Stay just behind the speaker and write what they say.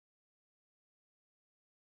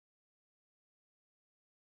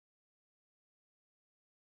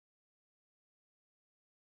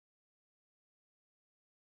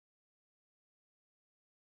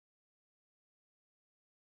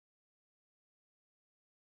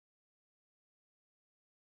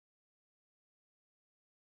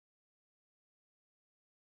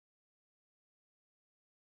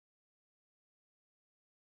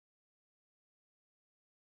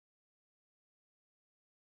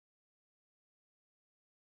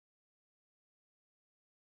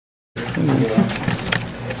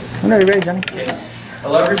Whenever you're ready, Johnny. Okay.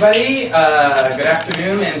 Hello, everybody. Good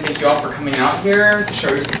afternoon, and thank you all for coming out here to show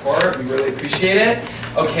your support. We really appreciate it.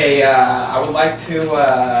 Okay, I would like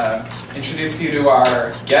to introduce you to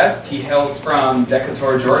our guest. He hails from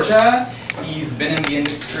Decatur, Georgia. He's been in the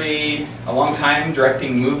industry a long time,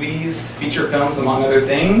 directing movies, feature films, among other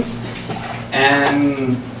things.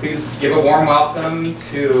 And please give a warm welcome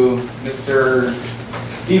to Mr.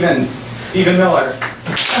 Stephen Miller.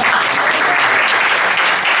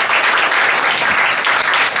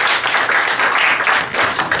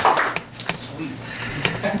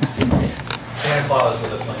 Santa Claus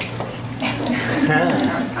with a flame.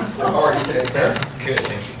 How are you today, sir? Good,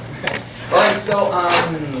 thank you. All right, so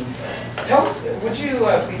tell us, would you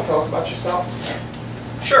please tell us about yourself?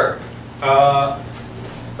 Sure.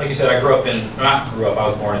 Like you said, I grew up in, I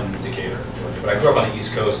was born in Decatur, Georgia, but I grew up on the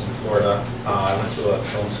East Coast in Florida. I went to a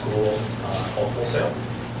film school called Full Sail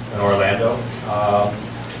in Orlando.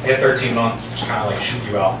 They had a 13-month kind of like shoot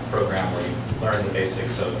you out program where you learn the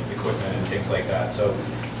basics of equipment and things like that. So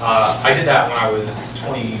I did that when I was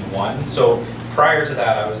 21. So prior to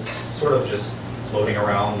that, I was sort of just floating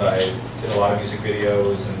around. I did a lot of music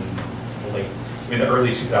videos in the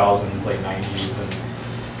early 2000s, late 90s, and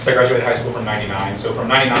so I graduated high school from 99. So from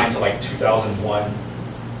 99 to like 2001,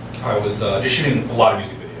 I was just shooting a lot of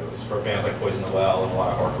music videos for bands like Poison the Well and a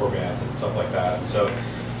lot of hardcore bands and stuff like that. And so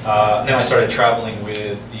then I started traveling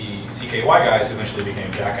with the CKY guys who eventually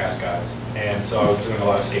became Jackass guys. And so I was doing a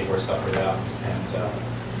lot of skateboard stuff for them. And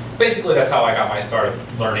basically that's how I got my start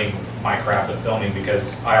of learning my craft of filming,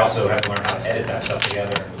 because I also had to learn how to edit that stuff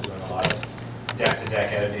together, and was doing a lot of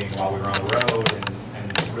deck-to-deck editing while we were on the road,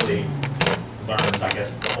 and really learned, I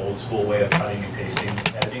guess, the old school way of cutting and pasting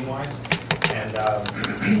editing-wise. And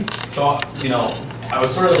so, you know, I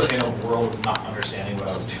was sort of in a world of not understanding what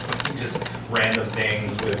I was doing, just random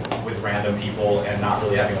things with random people and not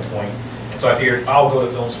really having a point. And so I figured I'll go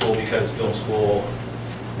to film school because film school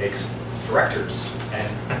makes directors.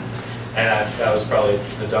 And that was probably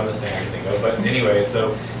the dumbest thing I could think of. But anyway,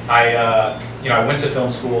 so I went to film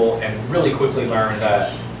school and really quickly learned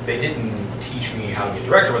that they didn't teach me how to be a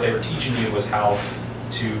director. What they were teaching me was how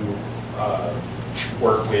to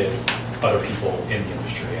work with other people in the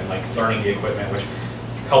industry and like learning the equipment, which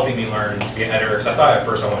helping me learn to be an editor. Because I thought at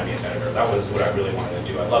first I wanted to be an editor. That was what I really wanted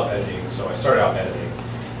to do. I love editing, so I started out editing.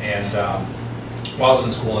 And while I was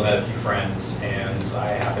in school, I met a few friends, and I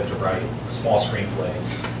happened to write a small screenplay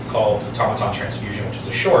called Automaton Transfusion, which was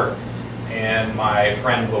a short. And my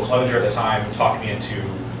friend Will Clevenger at the time talked me into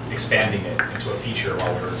expanding it into a feature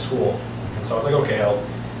while we were in school. And so I was like, okay,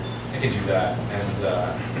 I can do that,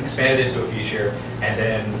 and expanded it to a feature. And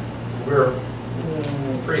then we were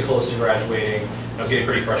pretty close to graduating. I was getting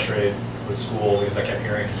pretty frustrated with school because I kept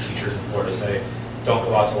hearing teachers in Florida say, don't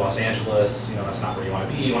go out to Los Angeles, you know, that's not where you want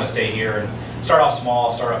to be. You want to stay here and start off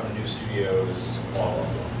small, start off in the new studios, blah, blah,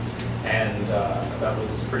 blah. And that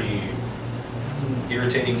was pretty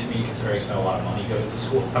irritating to me, considering I spent a lot of money going to the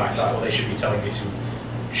school. And I thought, well, they should be telling me to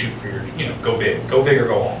shoot for your, you know, go big or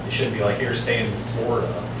go home. They shouldn't be like, here, stay in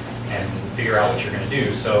Florida and figure out what you're going to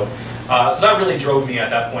do. So that really drove me at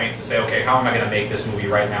that point to say, okay, how am I going to make this movie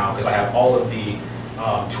right now? Because I have all of the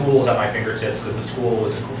tools at my fingertips, because the school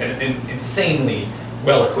was an insanely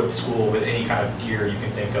well-equipped school with any kind of gear you can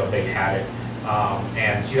think of. They had it.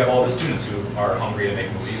 And you have all the students who are hungry to make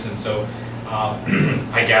movies. And so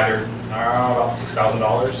I gathered about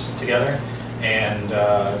 $6,000 together and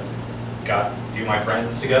got a few of my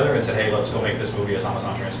friends together and said, hey, let's go make this movie,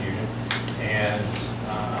 Automaton Transfusion. And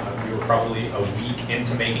we were probably a week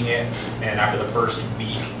into making it, and after the first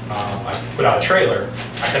week, I put out a trailer.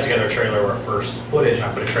 I cut together a trailer of our first footage, and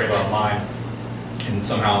I put a trailer online, and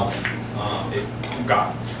somehow it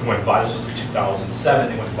went viral. This was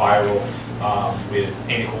 2007. It went viral with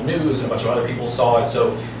Ain't It Cool News, and a bunch of other people saw it.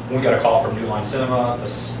 So when we got a call from New Line Cinema, the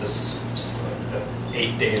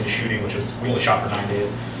 8th day into shooting, which was, we only shot for 9 days.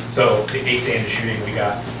 So the 8th day into shooting, we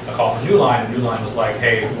got a call from New Line, and New Line was like,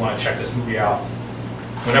 hey, we want to check this movie out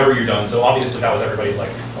whenever you're done. So obviously that was everybody's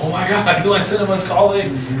like, oh my God, New Line Cinema's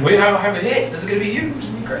calling. We have a hit. This is going to be huge. It's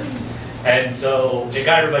going to be great. And so it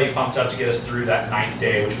got everybody pumped up to get us through that 9th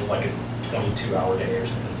day, which was like a 22-hour day or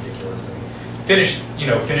something ridiculous. And finished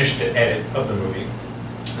the edit of the movie.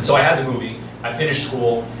 And so I had the movie. I finished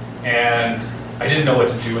school, and I didn't know what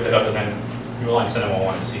to do with it other than New Line Cinema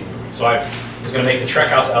wanted to see the movie. So I was going to make the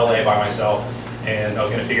trek out to LA by myself, and I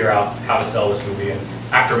was going to figure out how to sell this movie. And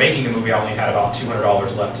after making the movie, I only had about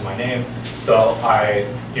 $200 left to my name. So I,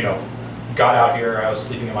 got out here. I was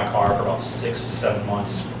sleeping in my car for about 6 to 7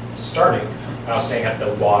 months starting. I was staying at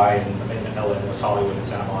the Y in LA, in West Hollywood, in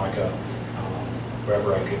Santa Monica.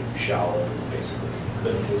 wherever I could shower, basically,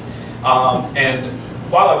 limited. And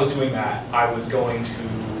while I was doing that, I was going to,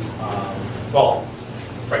 well,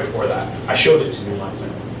 right before that, I showed it to New Line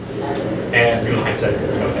Cinema. And New Line said,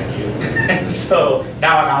 no, thank you. And so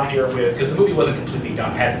now I'm out here with, because the movie wasn't completely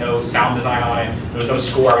done, I had no sound design on it, there was no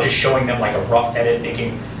score, I was just showing them like a rough edit,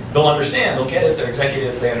 thinking they'll understand, they'll get it, they're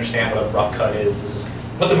executives, they understand what a rough cut is, this is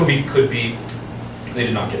what the movie could be. They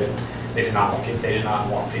did not get it. They did not like it. They did not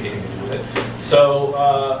want anything to do with it. So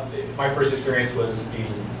my first experience was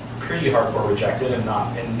being pretty hardcore rejected, and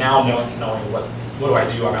now knowing what do I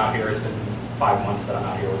do? I'm out here. It's been 5 months that I'm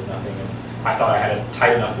out here with nothing, and I thought I had it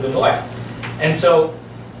tight enough for them to like. And so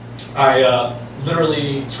I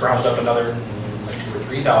literally scrounged up another like $2,000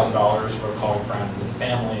 or $3,000 for calling friends and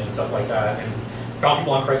family and stuff like that, and found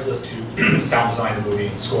people on Craigslist to sound design the movie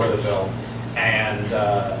and score the film. And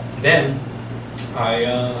then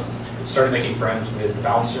I started making friends with the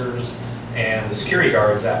bouncers and the security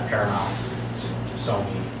guards at Paramount,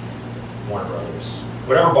 Sony, Warner Brothers.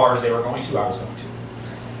 Whatever bars they were going to, I was going to.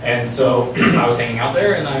 And so I was hanging out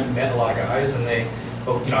there, and I met a lot of guys, and they,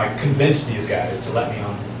 I convinced these guys to let me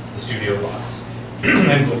on the studio lots,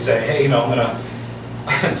 and would say, hey,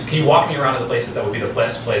 can you walk me around to the places that would be the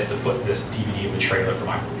best place to put this DVD of the trailer for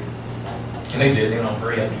my movie? And they did,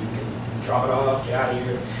 hurry up, you can drop it off, get out of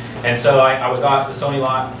here. And so I was at the Sony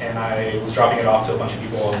lot, and I was dropping it off to a bunch of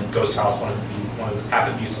people, and Ghost House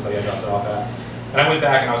happened to be somebody I dropped it off at. And I went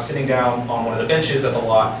back, and I was sitting down on one of the benches at the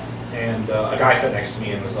lot, and a guy sat next to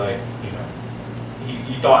me and was like,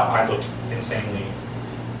 he thought I looked insanely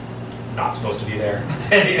not supposed to be there.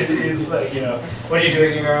 And he's like, what are you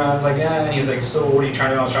doing here? And I was like, yeah. And he's like, so what are you trying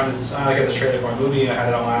to do? I was trying to get this trailer for a movie, and I had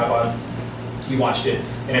it on my iPod. He watched it,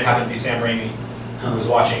 and it happened to be Sam Raimi who was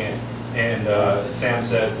watching it. And Sam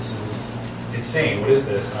said, this is insane, what is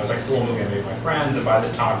this? And I was like, it's a little movie I made with my friends, and by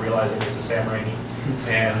this time I realized that this is Sam Raimi.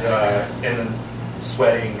 And then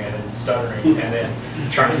sweating and then stuttering, and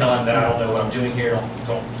then trying to tell him that I don't know what I'm doing here,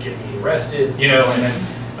 don't get me arrested, And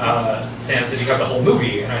then Sam said, you got the whole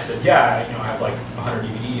movie? And I said, yeah, I have like 100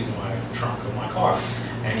 DVDs in my trunk of my car.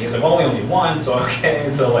 And he was like, well, we only need one, so okay.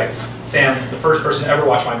 And so like Sam, the first person to ever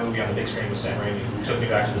watch my movie on the big screen was Sam Raimi, who took me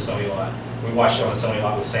back to the Sony lot. We watched it on the Sony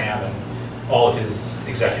lot with Sam and all of his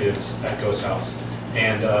executives at Ghost House.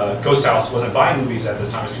 And Ghost House wasn't buying movies at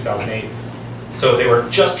this time, it was 2008. So they were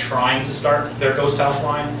just trying to start their Ghost House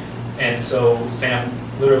line. And so Sam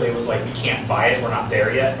literally was like, we can't buy it, we're not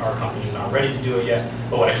there yet, our company's not ready to do it yet.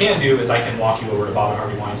 But what I can do is I can walk you over to Bob and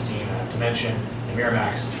Harvey Weinstein at Dimension and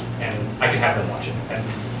Miramax, and I can have them watch it. And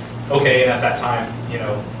okay, and at that time,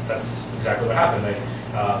 that's exactly what happened.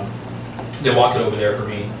 They walked it over there for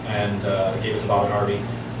me, and gave it to Bob and Harvey.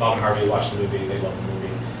 Bob and Harvey watched the movie, they loved the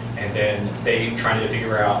movie. And then they tried to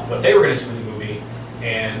figure out what they were going to do with the movie,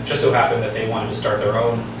 and just so happened that they wanted to start their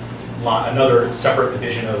own, another separate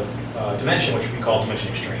division of Dimension, which we call Dimension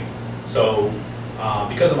Extreme. So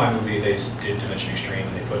because of my movie, they did Dimension Extreme,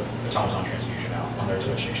 and they put Automaton Transfusion out on their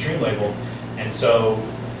Dimension Extreme label. And so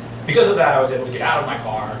because of that, I was able to get out of my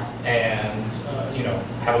car and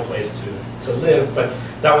have a place to live. But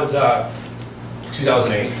that was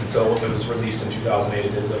 2008, and so it was released in 2008.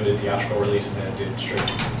 It did a limited theatrical release, and then it did straight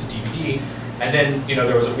to DVD. And then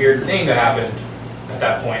there was a weird thing that happened at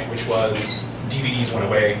that point, which was DVDs went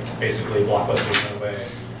away. Basically, Blockbusters went away,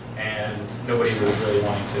 and nobody was really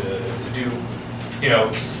wanting to do,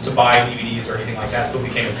 just to buy DVDs or anything like that. So it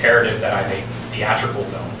became imperative that I make theatrical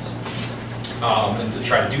films. And to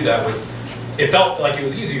try to do that it felt like it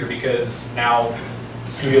was easier because now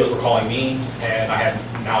studios were calling me, and I had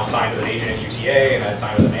now signed with an agent at UTA, and I had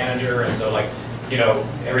signed with a manager, and so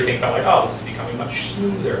everything felt like, oh, this is becoming much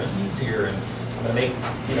smoother and easier, and I'm gonna make,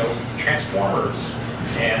 Transformers.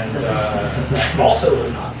 And that also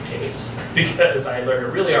was not the case, because I learned a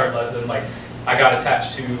really hard lesson. Like, I got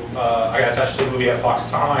attached to a movie at Fox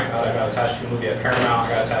Atomic, I got attached to a movie at Paramount,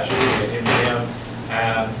 I got attached to a movie at MGM,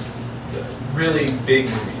 and really big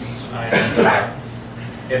movies.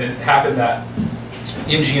 And it happened that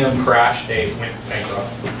MGM crashed, they went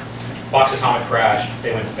bankrupt. Fox Atomic crashed,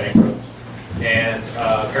 they went bankrupt. And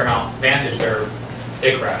Paramount Vantage,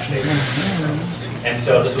 they crashed, they went bankrupt. And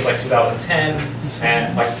so this was like 2010,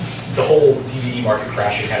 and like the whole DVD market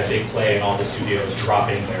crashing had a big play, and all the studios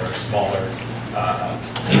dropping their smaller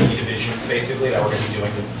indie divisions, basically, that were going to be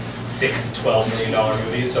doing the $6 to $12 million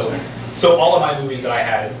movies. So all of my movies that I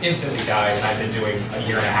had instantly died, and I've been doing a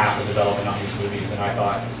year and a half of development on these movies, and I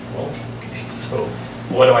thought, well, okay, so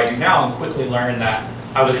what do I do now? And quickly learned that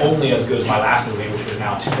I was only as good as my last movie, which was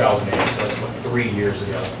now 2008, so that's what, 3 years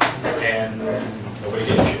ago, and nobody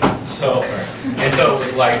did shit. So it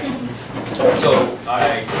was like, So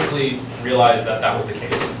I quickly realized that that was the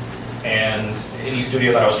case. And any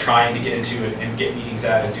studio that I was trying to get into and get meetings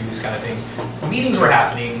at and do these kind of things, meetings were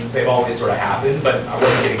happening. They've always sort of happened, but I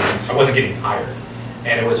wasn't getting hired.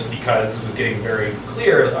 And it was because it was getting very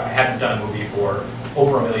clear as I hadn't done a movie for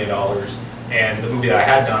over $1 million, and the movie that I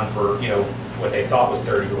had done for, you know, what they thought was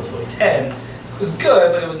 30 but was really 10 was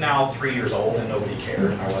good, but it was now 3 years old and nobody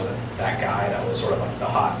cared, and I wasn't that guy that was sort of like the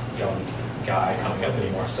hot young guy coming up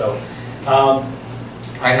anymore. So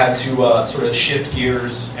I had to sort of shift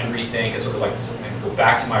gears and rethink and sort of like go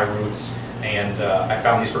back to my roots. And I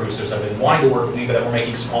found these producers that had been wanting to work with me, but that were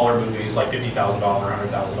making smaller movies, like $50,000,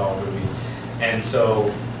 $100,000 movies. And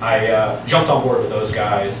so I jumped on board with those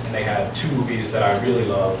guys, and they had 2 movies that I really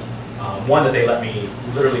loved. One that they let me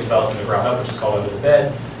literally develop from the ground up, which is called Under the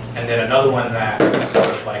Bed. And then another one that was sort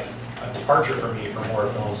of like a departure for me from horror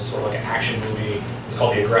films, is sort of like an action movie. It's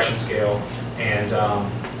called The Aggression Scale. And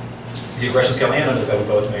The Aggression Scale and Under the Bed we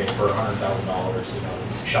both made for $100,000, you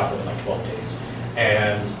know, shot within like 12 days.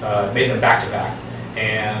 And made them back to back.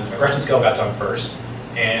 And Aggression Scale got done first.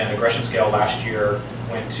 And Aggression Scale last year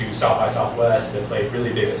went to South by Southwest. They played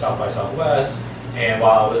really big at South by Southwest. And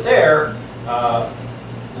while I was there,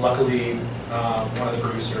 luckily, one of the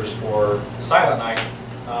producers for Silent Night,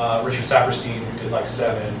 Richard Saperstein, who did like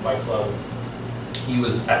Seven, Fight Club, he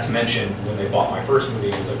was at Dimension when they bought my first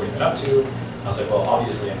movie. He was like, "What are you been up to?" I was like, "Well,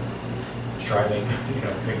 obviously, I'm striving, you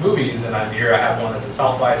know, make movies, and I'm here. I have one that's at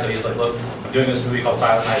South by." So he was like, "Look, I'm doing this movie called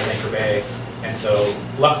Silent Night in Anchor Bay," and so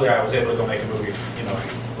luckily, I was able to go make a movie, you know,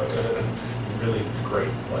 like a really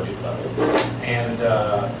great budget level, and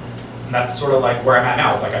that's sort of like where I'm at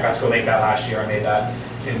now. It's like I got to go make that last year. I made that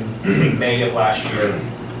in May of last year.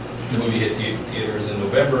 The movie hit theaters in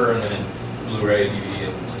November, and then Blu-ray, DVD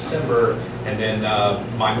in December, and then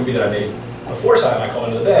my movie that I made before Silent Night, called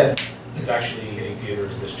Under the Bed, is actually hitting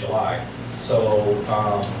theaters this July. So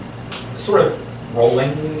it's sort of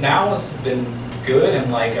rolling now. It's been good,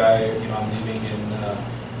 and like I'm leaving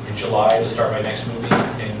in July to start my next movie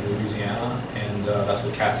in Louisiana, and that's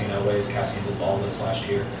with Cassian Elway's. Cassian did Lawless last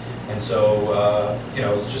year, and so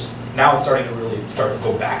it's just now it's starting to really start to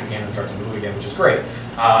go back again and start to move again, which is great.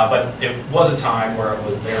 But it was a time where it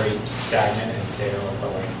was very stagnant and stale. I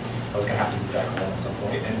felt like I was going to have to move back home at some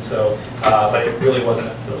point, and so but it really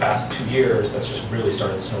wasn't the past 2 years that's just really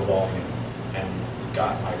started snowballing and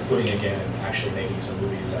got my footing again and actually making some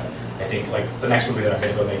movies that I think, like the next movie that I'm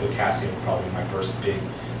going to go make with Cassian will probably be my first big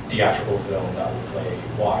theatrical film that will play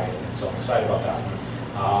wide, and so I'm excited about that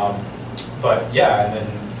one. But yeah, and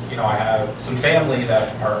then I have some family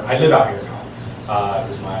that I live out here now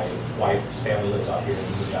because my wife's family lives out here and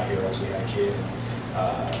moved out here once we had a kid.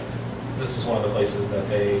 This is one of the places that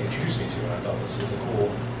they introduced me to, and I thought this was a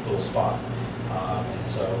cool little spot, and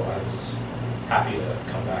so I was happy to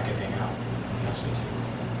come back and hang out. He asked me to.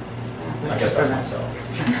 I guess that's myself.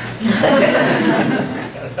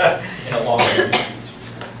 In a long way.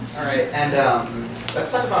 All right, and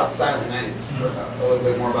let's talk about Silent Night, a little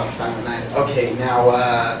bit more about Silent Night. Okay,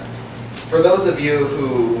 now for those of you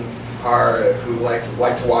who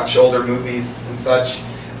like to watch older movies and such,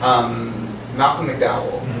 Malcolm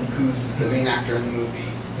McDowell, who's the main actor in the movie.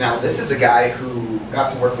 Now, this is a guy who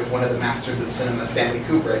got to work with one of the masters of cinema, Stanley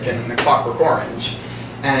Kubrick, in The Clockwork Orange.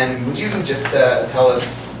 And would you just tell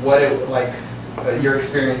us what your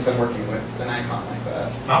experience in working with an icon like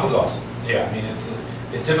that? Malcolm's awesome. Yeah, I mean,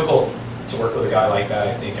 it's difficult to work with a guy like that,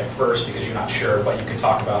 I think, at first, because you're not sure what you can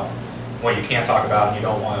talk about, what you can't talk about, and you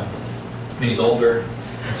don't want. I mean, he's older,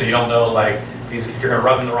 and so you don't know if you're going to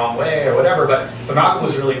rub him the wrong way or whatever. But Malcolm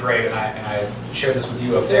was really great, and I shared this with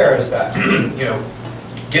you up there. Is that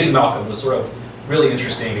getting Malcolm was sort of really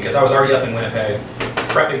interesting because I was already up in Winnipeg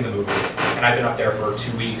prepping the movie, and I'd been up there for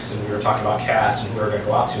 2 weeks, and we were talking about cast and who we were going to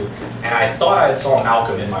go out to, and I thought I had saw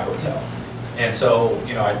Malcolm in my hotel. And so,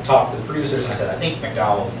 I talked to the producers and I said, I think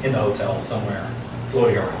McDowell's in the hotel somewhere,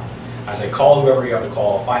 floating around. I said, call whoever you have to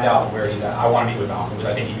call, find out where he's at. I want to meet with Malcolm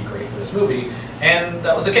because I think he'd be great for this movie. And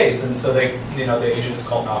that was the case. And so the agents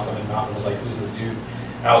called Malcolm, and Malcolm was like, who's this dude?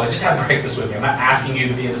 And I was like, just have breakfast with me. I'm not asking you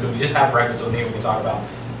to be in this movie. Just have breakfast with me. We can talk about,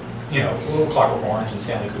 Clockwork Orange and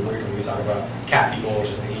Stanley Kubrick, and we can talk about Cat People, which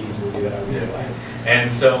is an 80s movie that I really like. And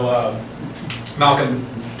so Malcolm,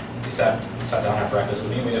 he sat down and had breakfast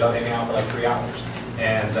with me, and we ended up hanging out for like 3 hours.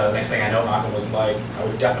 And the next thing I know, Malcolm was like, I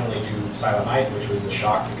would definitely do Silent Night, which was a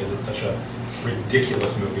shock because it's such a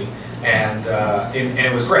ridiculous movie. And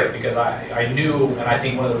it was great because I knew, and I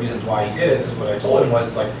think one of the reasons why he did it is what I told him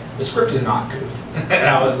was like, the script is not good. And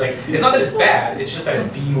I was like, it's not that it's bad, it's just that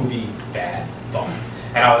it's B-movie bad fun.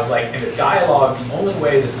 And I was like, in the dialogue, the only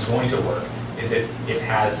way this is going to work is if it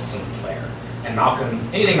has some flair. and Malcolm,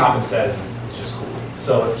 anything Malcolm says is just cool.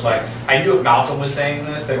 So it's like, I knew if Malcolm was saying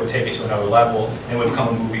this, they would take it to another level, and it would become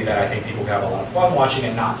a movie that I think people could have a lot of fun watching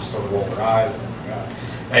and not just sort of roll their eyes. And, oh my God.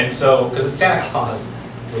 And so, because it's Santa Claus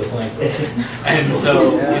with a flamethrower, and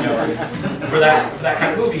so it's, for that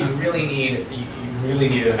kind of movie, you really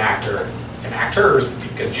needed an actor and actors,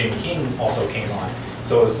 because Jamie King also came on.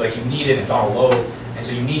 So it was like you needed, and Donald Logue, and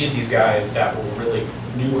so you needed these guys that really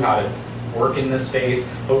knew how to work in this space,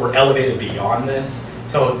 but were elevated beyond this.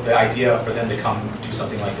 So the idea for them to come do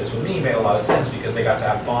something like this with me made a lot of sense, because they got to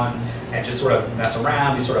have fun and just sort of mess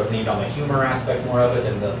around. We sort of leaned on the humor aspect more of it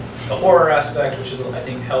than the horror aspect, which is, I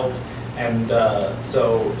think, helped. And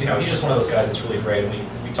so, he's just one of those guys that's really great. And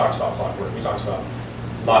we talked about Clockwork, we talked about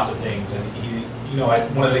lots of things. And he,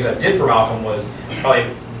 one of the things I did for Malcolm was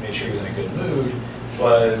probably made sure he was in a good mood.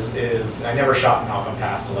 Is I never shot Malcolm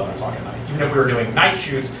past 11 o'clock at night. Even if we were doing night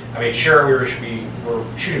shoots, I made sure we were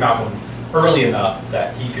shooting Malcolm early enough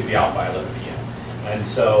that he could be out by 11 p.m. And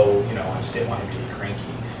so, I just didn't want him to be cranky.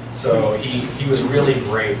 So he was really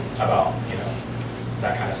great about,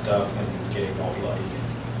 that kind of stuff and getting all bloody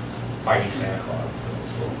and fighting Santa Claus. It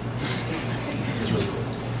was cool. It was really cool.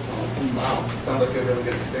 Wow, sounds like a really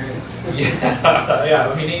good experience. Yeah.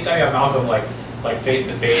 I mean, anytime you have Malcolm like face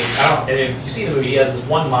to face, and if you see the movie, he has this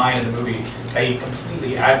one line in the movie that he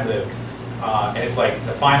completely ad-libbed. And it's like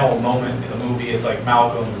the final moment in the movie, it's like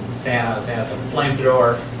Malcolm, Santa's got a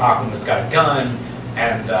flamethrower, Malcolm has got a gun,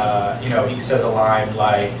 and he says a line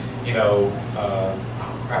like, oh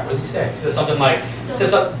crap, what does he say? He says something like,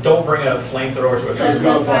 don't bring a flamethrower to a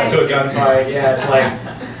gunfight. Yeah, it's like,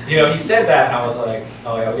 he said that, and I was like,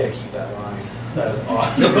 oh yeah, we gotta keep that line. That is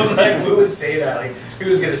awesome. Like, who would say that? Like, who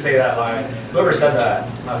was gonna say that line? Whoever said that,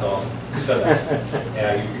 that's awesome. Who said that?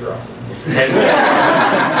 Yeah, you're awesome. And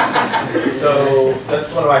so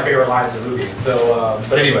that's one of my favorite lines in the movie. So,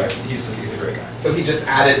 but anyway, he's a great guy. So he just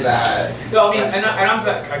added that. No, I mean, and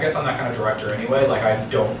I guess I'm that kind of director anyway. Like, I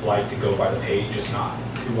don't like to go by the page. It's not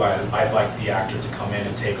who I'd like the actor to come in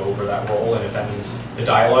and take over that role. And if that means the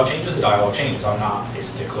dialogue changes, the dialogue changes. I'm not a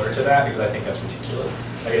stickler to that, because I think that's ridiculous.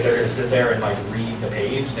 Like, if they're going to sit there and like read the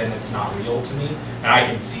page, then it's not real to me. And I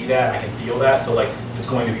can see that, I can feel that. So like, if it's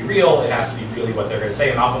going to be real, it has to be really what they're going to say.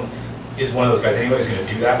 And Malcolm is one of those guys anyway who's going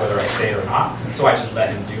to do that, whether I say it or not. And so I just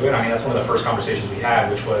let him do it. I mean, that's one of the first conversations we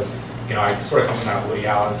had, which was, I sort of come from that Woody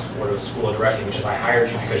Allen's school of directing, which is I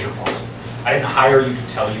hired you because you're awesome. I didn't hire you to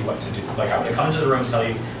tell you what to do. Like, I'm going to come into the room and tell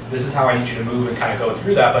you, this is how I need you to move, and kind of go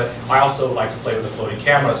through that. But I also like to play with the floating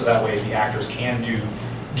camera, so that way the actors can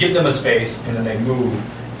give them a space, and then they move,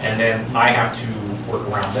 and then I have to work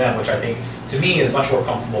around them, which I think, to me, is much more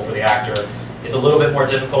comfortable for the actor. It's a little bit more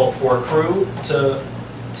difficult for a crew to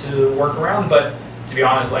work around, but to be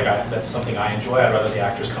honest, like, that's something I enjoy. I'd rather the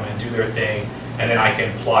actors come in, do their thing, and then I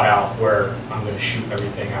can plot out where I'm going to shoot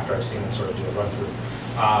everything after I've seen them sort of do a run through.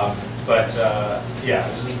 Yeah,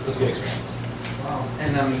 it was a good experience. Wow.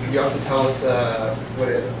 And could you also tell us what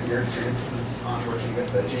your experience was on working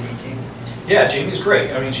with Jamie King? Yeah, Jamie's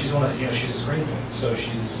great. I mean, she's she's a screen queen, so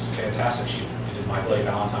she's fantastic. She did My Bloody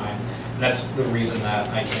Valentine, and that's the reason that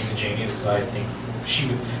I came to Jamie, is because I think she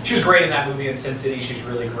was great in that movie in Sin City. She's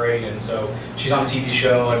really great, and so she's on a TV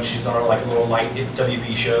show, and she's on like a little light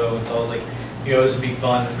WB show, and so I was like, this would be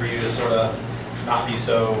fun for you to sort of not be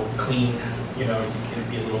so clean. You can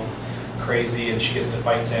be a little crazy, and she gets to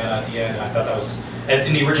fight Santa at the end. And I thought that was, and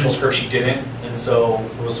in the original script she didn't, and so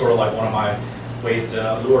it was sort of like one of my ways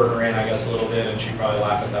to lure her in, I guess, a little bit, and she'd probably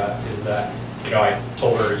laugh at that, is that, I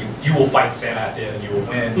told her, you will fight Santa at the end and you will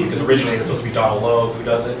win, because originally it was supposed to be Donald Logue who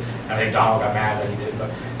does it, and I think Donald got mad that he did,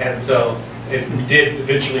 and so we did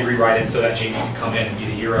eventually rewrite it so that Jamie could come in and be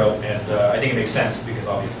the hero, and I think it makes sense, because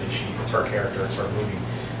obviously it's her character, it's her movie.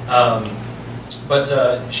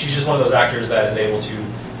 But she's just one of those actors that is able to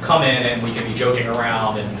come in and we can be joking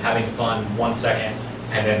around and having fun 1 second,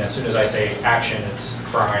 and then as soon as I say action, it's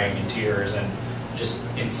crying and tears and just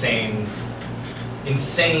insane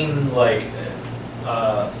like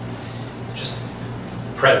just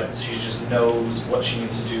presence. She just knows what she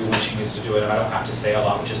needs to do when she needs to do it, and I don't have to say a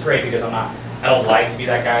lot, which is great, because I don't like to be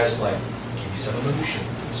that guy just like, give me some emotion,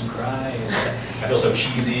 give me some cries. I feel so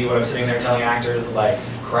cheesy when I'm sitting there telling actors like,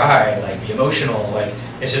 cry, like be emotional, like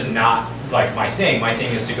it's just not like my thing. My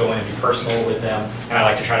thing is to go in and be personal with them, and I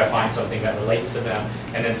like to try to find something that relates to them.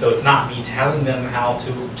 And then so it's not me telling them how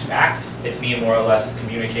to act, it's me more or less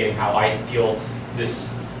communicating how I feel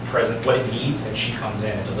this present, what it needs, and she comes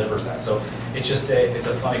in and delivers that. So it's just it's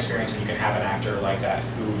a fun experience when you can have an actor like that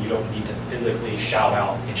who you don't need to physically shout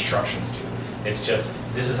out instructions to. It's just,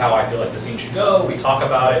 this is how I feel like the scene should go, we talk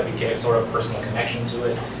about it, we get a sort of personal connection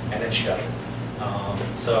to it, and then she does it.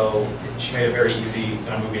 So she made it very easy in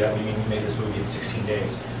a movie. That we made this movie in 16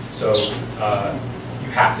 days. So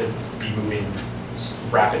you have to be moving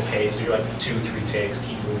rapid pace. So you're like 2-3 takes,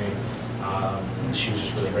 keep moving. She was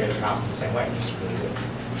just really great. The Malcolm was the same way, just really good.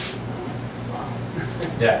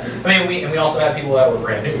 Yeah, I mean, we also had people that were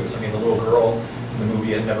brand new. So, I mean, the little girl in the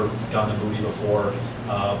movie had never done the movie before,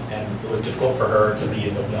 and it was difficult for her to be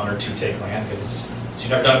in the 1 or 2 take land because she'd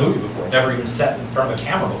never done a movie before, never even sat in front of a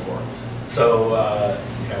camera before. So,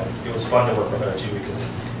 you know, it was fun to work with her too because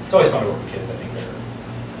it's always fun to work with kids. I think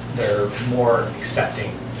they're more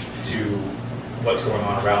accepting to what's going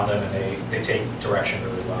on around them, and they take direction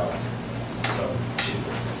really well. So,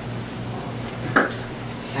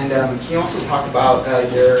 and can you also talk about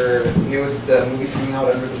your newest movie coming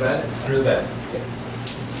out, Under the Bed? Under the Bed. Yes.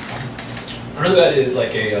 Under the Bed is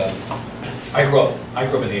like a. I grew up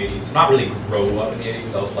in the '80s. Not really grow up in the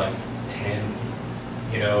 '80s. I was like 10,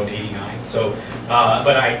 you know, in '89. So,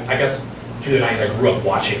 but I guess through the '90s, I grew up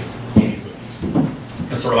watching '80s movies.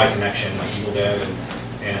 That's sort of my connection, like Evil Dead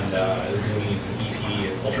and the Goonies and E.T.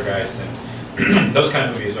 and Poltergeist and those kind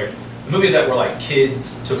of movies. Like movies that were like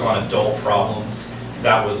kids took on adult problems.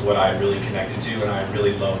 That was what I really connected to, and I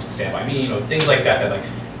really loved Stand By Me, you know, things like that. That like,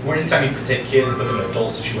 anytime you could take kids and put them in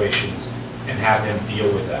adult situations and have them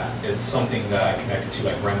deal with that is something that I connected to,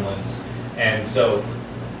 like Gremlins. And so,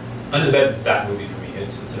 Under the Bed is that movie for me.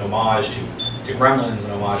 It's an homage to Gremlins,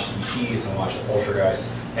 an homage to E.T., it's an homage to Poltergeist,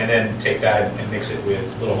 and then take that and mix it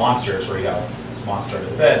with Little Monsters, where you have this monster under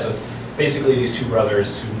the bed. So it's basically these two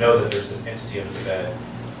brothers who know that there's this entity under the bed,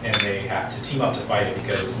 and they have to team up to fight it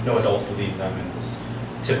because no adults believe them in this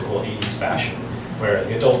typical 80s fashion, where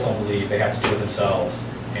the adults don't believe, they have to do it themselves,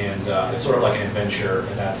 and it's sort of like an adventure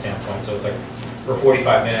in that standpoint. So it's like, for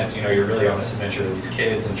 45 minutes, you know, you're really on this adventure with these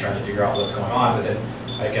kids and trying to figure out what's going on, but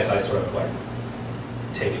then I guess I sort of like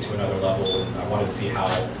take it to another level, and I wanted to see how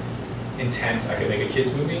intense I could make a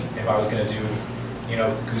kids movie. If I was going to do, you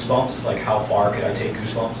know, Goosebumps, like how far could I take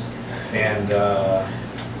Goosebumps? And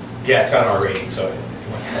yeah, it's got an R rating, so it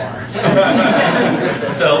went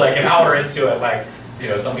far. So like an hour into it, like, you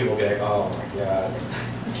know, some people will be like, oh my God,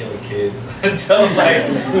 killing kids. And so like,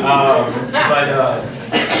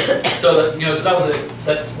 so you know, so that was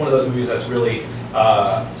that's one of those movies that's really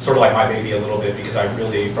sort of like my baby a little bit, because I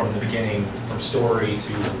really, from the beginning, from story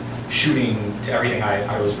to shooting to everything,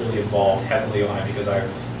 I was really involved heavily on it because I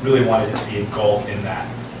really wanted it to be engulfed in that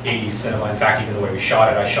 80s cinema. In fact, even the way we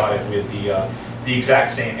shot it, I shot it with the exact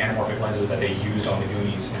same anamorphic lenses that they used on the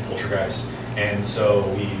Goonies and Poltergeist. And so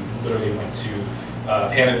we literally went to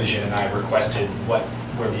Panavision, and I requested what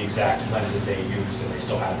were the exact lenses they used, and they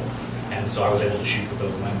still had them. And so I was able to shoot with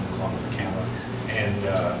those lenses on the camera.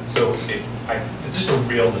 And so it's just a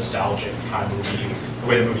real nostalgic kind of movie. The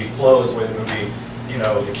way the movie flows, the way the movie, you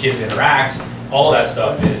know, the kids interact, all of that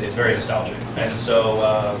stuff, it's very nostalgic. And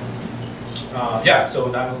so, yeah, so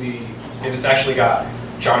that movie, it's actually got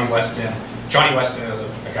Johnny Weston. Johnny Weston is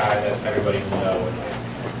a guy that everybody will know in like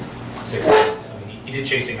 6 months. I mean, he did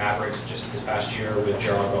Chasing Mavericks just this past year with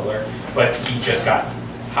Gerard Butler, but he just got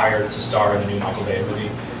hired to star in the new Michael Bay movie.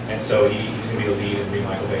 And so he's going to be the lead in the new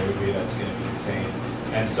Michael Bay movie. That's going to be insane.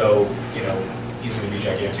 And so, you know, he's going to be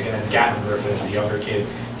gigantic. And then Gatlin Griffin is the younger kid.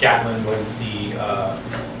 Gatlin was the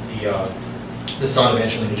son of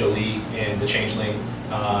Angelina Jolie in The Changeling.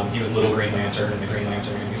 He was Little Green Lantern in The Green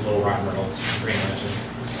Lantern. He was Little Ryan Reynolds in Green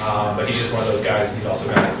Lantern. But he's just one of those guys. He's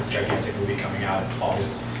also got this gigantic movie coming out in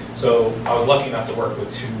August. So I was lucky enough to work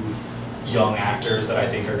with 2 young actors that I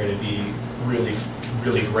think are going to be really,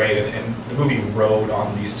 really great. And the movie rode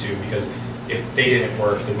on these 2, because if they didn't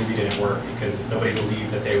work, the movie didn't work, because nobody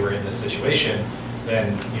believed that they were in this situation,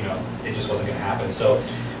 then, you know, it just wasn't going to happen. So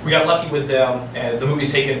we got lucky with them, and the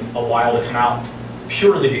movie's taken a while to come out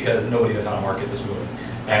purely because nobody knows how to market this movie.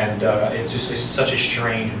 And it's just such a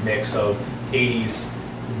strange mix of 80s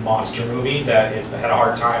monster movie that it's had a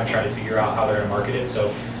hard time trying to figure out how they're going to market it.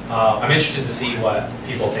 So I'm interested to see what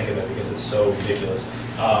people think of it, because it's so ridiculous.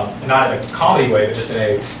 Not in a comedy way, but just in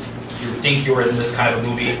a, you think you were in this kind of a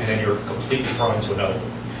movie and then you're completely thrown into another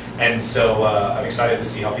movie. And so I'm excited to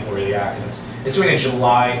see how people really act. And it's doing it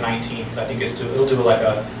July 19th. I think it'll do like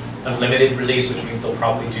a limited release, which means they'll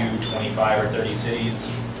probably do 25 or 30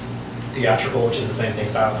 cities theatrical, which is the same thing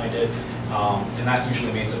Silent Night did. And that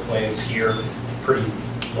usually means it plays here pretty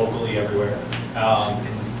locally everywhere.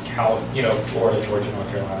 You know, Florida, Georgia, North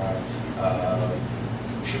Carolina,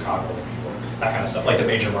 Chicago, that kind of stuff. Like the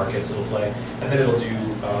major markets it'll play. And then it'll do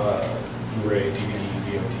Blu-ray, DVD,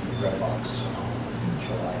 VOD, Redbox,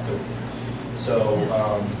 July 30th. So,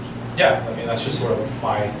 yeah, I mean, that's just sort of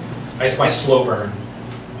it's my slow burn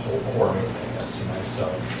horror movie, I guess. you know. So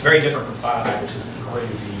very different from Silent Night, which is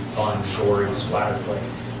crazy, fun, gory, splatter flick,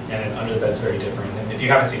 and then Under the Bed's very different. And if you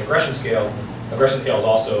haven't seen Aggression Scale is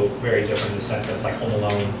also very different in the sense that it's like Home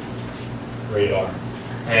Alone, rated R.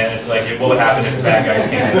 And it's like, what would happen if the bad guys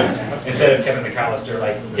came in? Instead of Kevin McAllister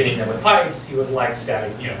like hitting them with pipes, he was like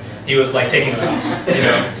stabbing, you know, he was like taking them out, you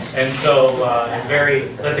know. And so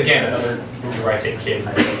that's again another movie where I take kids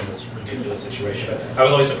and I put them in this ridiculous situation. But I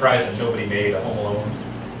was always surprised that nobody made a Home Alone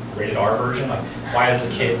rated R version. Like, why is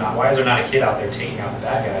there not a kid out there taking out the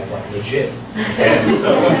bad guys like legit? And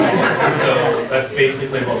so that's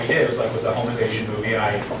basically what we did. It was a home invasion movie. And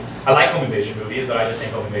I like home invasion movies, but I just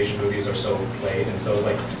think home invasion movies are so played. And so it was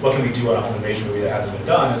like, what can we do on a home invasion movie that hasn't been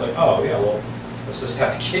done? It's like, oh yeah, well, let's just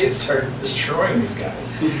have the kids start destroying these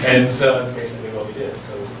guys. And so that's basically what we did.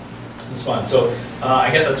 So it was fun. So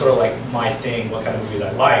I guess that's sort of like my thing. What kind of movies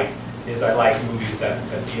I like is I like movies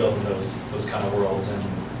that deal in those kind of worlds and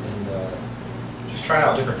just trying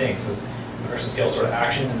out different things. Aggression Scale is sort of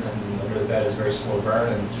action, and then Under the Bed is very slow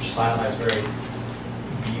burn, and Silent Night's very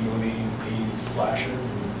B movie, B slasher.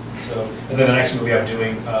 And then the next movie I'm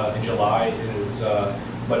doing in July is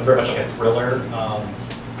very much like a thriller.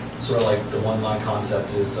 Sort of like the one-line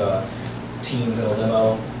concept is teens in a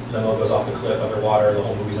limo. Limo goes off the cliff underwater. The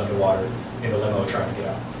whole movie's underwater in the limo trying to get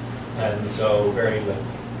out. And so very like,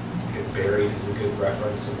 I guess Buried is a good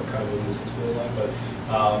reference of what kind of movie this feels like. But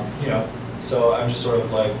you know, so I'm just sort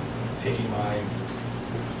of like picking my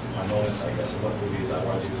moments, I guess, of what movies I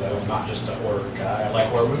want to do. Because I'm not just a horror guy. I like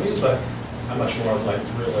horror movies, but I'm much more of like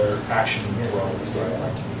thriller, action world is where I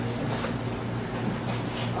like to be.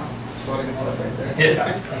 A lot of good stuff right there.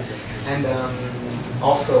 Yeah. And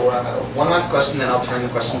also, one last question, then I'll turn the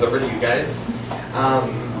questions over to you guys.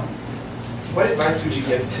 What advice would you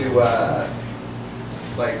give to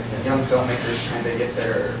like young filmmakers trying to get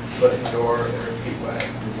their foot in the door, their feet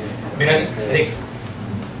wet? I mean, I think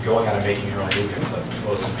going out and making your own movie is like the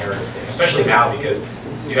most imperative thing, especially now because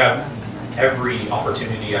you have every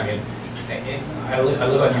opportunity. I mean, I live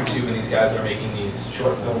on YouTube, and these guys that are making these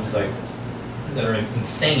short films like that are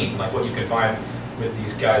insane, like what you can find with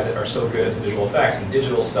these guys that are so good at visual effects and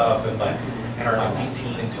digital stuff, and are like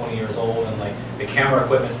 19 and 20 years old, and like the camera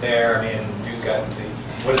equipment's there. I mean, dude's got the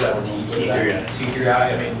what is that? T3i.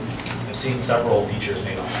 I mean, I've seen several features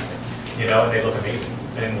made on that, you know, and they look amazing.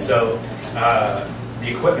 And so the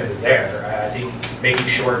equipment is there. I think making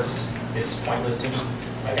shorts is pointless to me.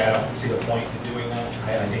 Like, I don't see the point in doing that.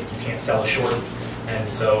 I think you can't sell a short. And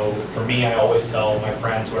so for me, I always tell my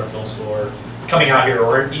friends who are in film school or coming out here,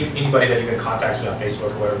 or anybody that even contacts me on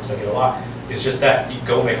Facebook or whatever, because I get a lot, is just that you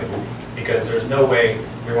go make a movie. Because there's no way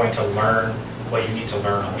you're going to learn what you need to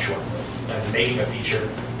learn on a short film. And making a feature,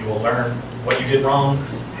 you will learn what you did wrong,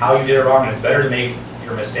 how you did it wrong, and it's better to make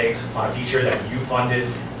your mistakes on a feature that you funded,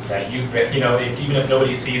 that you know, even if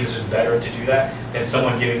nobody sees, it's just better to do that than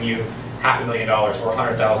someone giving you $500,000 or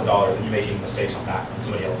 $100,000 and you making mistakes on that when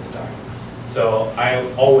somebody else is dying. So I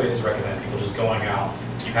always recommend people just going out.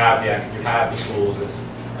 You have the tools. It's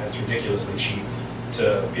ridiculously cheap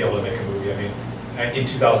to be able to make a movie. I mean, in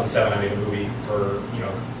 2007, I made a movie for, you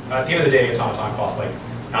know, at the end of the day, Automaton cost like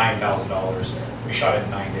 $9,000. We shot it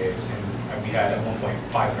in 9 days, and we had at one point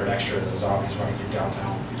 500 extras of zombies running through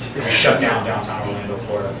downtown. We shut down downtown Orlando,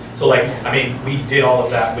 Florida. So like, I mean, we did all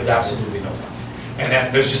of that with absolutely no time. And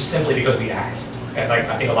that was just simply because we asked. And like,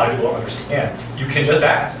 I think a lot of people don't understand. You can just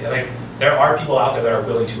ask. Like, there are people out there that are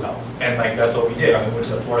willing to help. And like, that's what we did. I mean, we went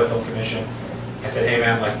to the Florida Film Commission. I said, hey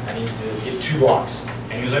man, like, I need to get 2 blocks.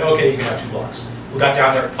 And he was like, okay, you can have 2 blocks. We got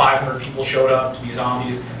down there, 500 people showed up to be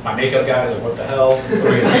zombies. My makeup guys like, what the hell? And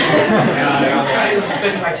I was like, I was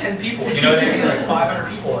expecting like 10 people, you know what I mean? Like 500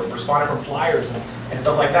 people responded from flyers and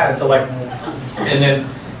stuff like that. And so like, and then,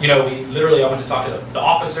 you know, I went to talk to the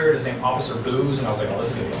officer, his name Officer Booze, and I was like, oh,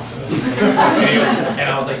 this is gonna be awesome. And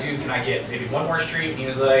I was like, dude, can I get maybe 1 more street? And he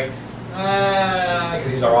was like,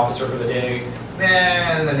 because he's our officer for the day.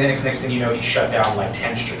 And then the next thing you know, he shut down like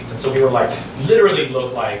 10 streets. And so we were like, literally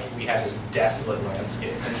looked like we had this desolate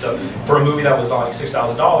landscape. And so for a movie that was on like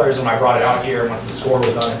 $6,000, when I brought it out here, once the score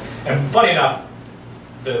was done, and funny enough,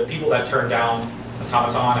 the people that turned down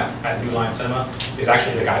Automaton at New Line Cinema is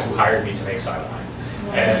actually the guys who hired me to make Silent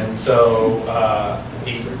Night. And so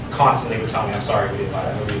he constantly would tell me, I'm sorry we didn't buy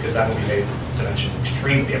that movie, because that movie made Dimension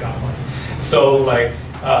extremely amount of money. So like,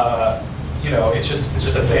 you know, it's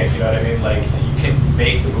just a thing, you know what I mean? Like, you can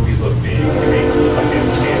make the movies look big, you can make them look like they have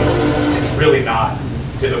scale. It's really not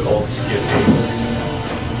difficult to give things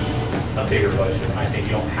a bigger budget. I think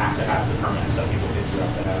you don't have to have the permanent stuff people think you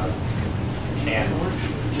have to have. You can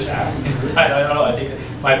just ask. I don't know, I think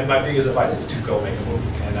my biggest advice is to go make a movie.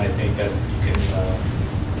 And I think that you can,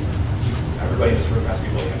 everybody in this room has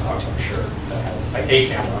people you can talk to, I'm sure, that have like a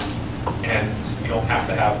camera, and you don't have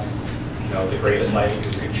to have the greatest lighting.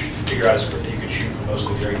 You can figure out a script that you can shoot for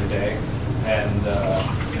mostly during the day, and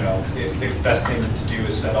the best thing to do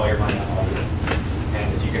is spend all your money on audio.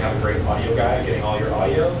 And if you can have a great audio guy getting all your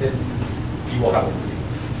audio, then you will have a movie.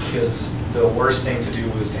 Because the worst thing to do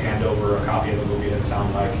is to hand over a copy of a movie that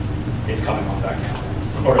sounds like it's coming off that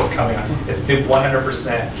camera, or it's coming on. It's the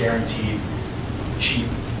 100% guaranteed cheap.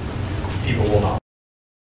 People will not.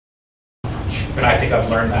 And I think I've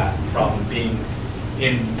learned that from being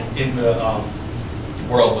in the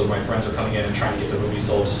world where my friends are coming in and trying to get the movie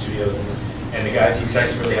sold to studios, and the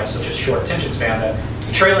execs really have such a short attention span that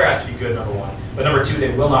the trailer has to be good, number one, but number two,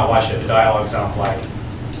 they will not watch it if the dialogue sounds like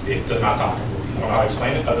it does not sound like a movie. I don't know how to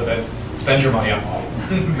explain it other than spend your money on audio.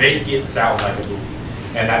 Make it sound like a movie.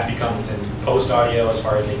 And that becomes in post audio as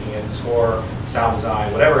far as making it score, sound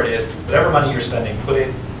design, whatever it is, whatever money you're spending, put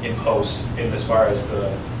it in post in as far as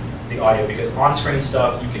the audio, because on-screen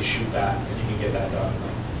stuff, you can shoot that and you can get that done.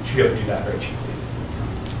 You should be able to do that very cheaply.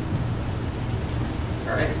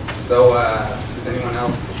 All right, so does anyone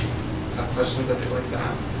else have questions that they'd like to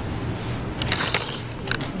ask?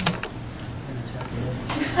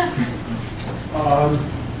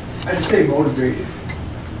 I'd stay motivated.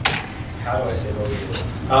 How do I stay motivated?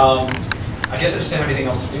 I guess I just didn't have anything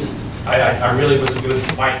else to do. I really was,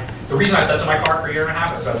 the reason I stepped in my car for a year and a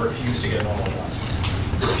half is I refused to get a normal job.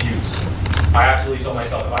 Refused. I absolutely told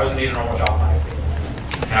myself if I was going to need a normal job, I would fail.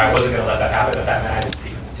 And I wasn't going to let that happen. If that meant I had to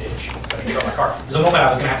sleep in the ditch. I couldn't get on my car. There was a moment I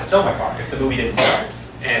was going to have to sell my car if the movie didn't sell.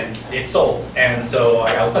 And it sold. And so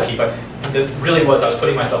I got lucky. But it really was, I was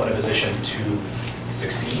putting myself in a position to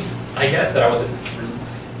succeed, I guess, that I was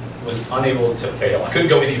unable to fail. I couldn't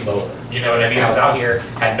go any lower. You know what I mean? I was out here,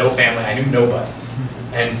 had no family, I knew nobody.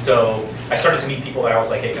 And so I started to meet people that I was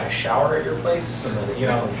like, hey, can I shower at your place? And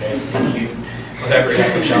okay, so you, whatever,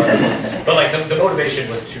 I could shower. But like the motivation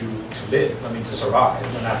was to live, to survive.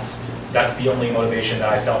 And that's the only motivation that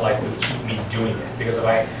I felt like would keep me doing it. Because if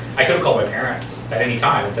I could have called my parents at any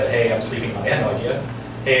time and said, hey, I'm sleeping, they had no idea.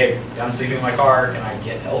 Hey, I'm sleeping in my car, can I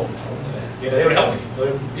get help? They would help me.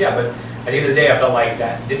 Yeah, but at the end of the day, I felt like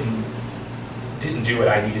that didn't do what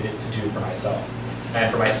I needed it to do for myself.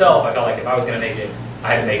 And for myself, I felt like if I was going to make it,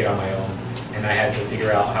 I had to make it on my own, and I had to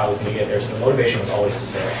figure out how I was going to get there. So the motivation was always to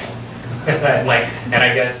stay at home. and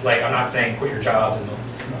I guess I'm not saying quit your jobs and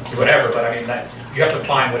do whatever, but I mean that you have to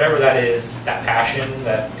find whatever that is, that passion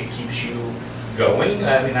that it keeps you going.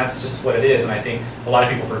 I mean that's just what it is, and I think a lot of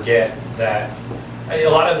people forget that. A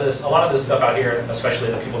lot of this stuff out here, especially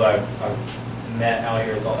the people that I've met out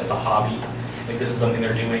here, it's a hobby. Like this is something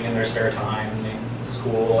they're doing in their spare time. It's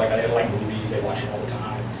cool. Like they like movies, they watch it all the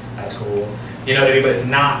time. That's cool. You know what I mean? But it's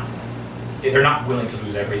not. They're not willing to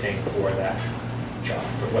lose everything for that job,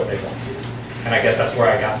 for what they want to do. And I guess that's where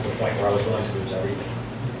I got to the point where I was willing to lose everything.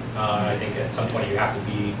 And I think at some point you have to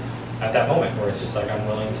be at that moment where it's just like I'm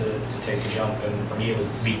willing to take the jump. And for me, it was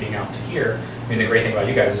leaping out to here. I mean, the great thing about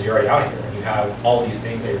you guys is you're already out here. You have all these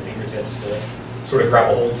things at your fingertips to sort of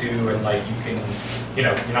grab a hold to, and like you can,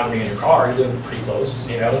 you're not living in your car, you live pretty close,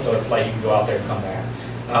 so it's like you can go out there and come back.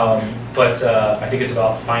 But I think it's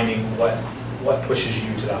about finding what pushes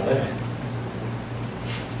you to that limit.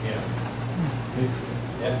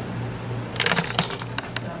 Yeah.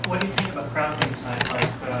 What do you think about crowdfunding sites like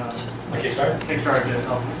Kickstarter? Kickstarter to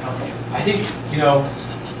help you? I think,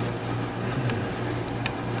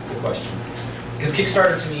 good question. Because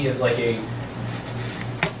Kickstarter to me is like I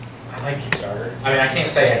like Kickstarter. I mean, I can't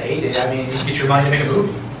say I hate it. I mean, you get your money to make a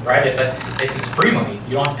movie, right? It's free money.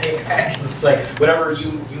 You don't have to pay it back. It's like whatever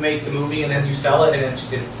you make the movie and then you sell it and it's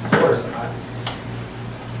yours. And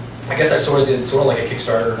I guess I sort of did like a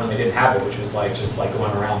Kickstarter when they didn't have it, which was like just like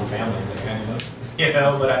going around the family,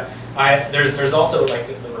 But there's also like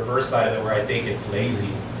the reverse side of it where I think it's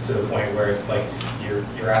lazy to the point where it's like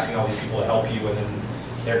you're asking all these people to help you and then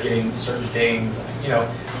they're getting certain things,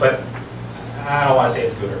 But I don't want to say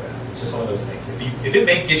it's good or bad. It's just one of those things. If it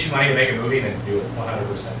gets you money to make a movie, then do it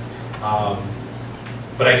 100%.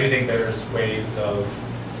 But I do think there's ways of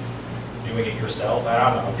doing it yourself. I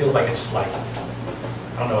don't know. It feels like it's just like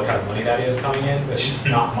I don't know what kind of money that is coming in. It's just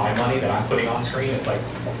not my money that I'm putting on screen. It's like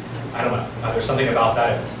I don't know. There's something about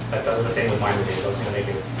that. That does the thing with my movies. I was going to make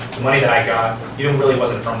it. The money that I got, even really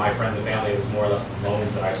wasn't from my friends and family. It was more or less the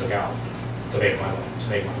loans that I took out to make my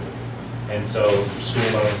movie. And so school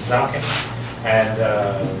loans,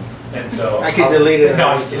 and so I can delete it. No,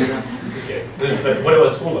 I'm just kidding. Just kidding. What it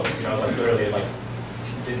was, school loans. Literally,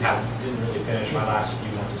 didn't really finish my last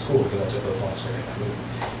few months of school because I took those loans to make that movie.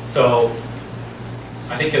 So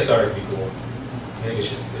I think Kickstarter could be cool. I think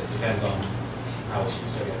it depends on how it's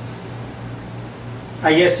used, I guess.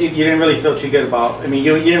 I guess you didn't really feel too good about. I mean,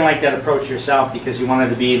 you didn't like that approach yourself because you wanted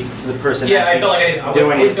to be the person. Yeah, I felt like I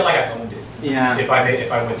wouldn't feel like I owned it. Yeah. If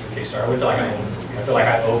I went through Kickstarter, I would feel like I owned the movie. I feel like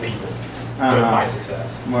I owe people my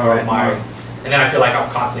success. Right. And then I feel like I'm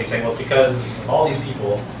constantly saying, well, it's because of all these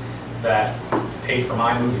people that paid for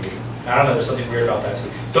my movie. I don't know. There's something weird about that too.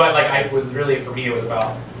 So I was really, for me, it was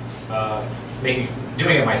about doing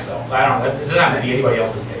it myself. I don't know. It doesn't have to be anybody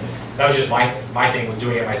else's thing. That was just my thing was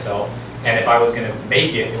doing it myself. And if I was going to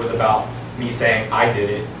make it, it was about me saying I did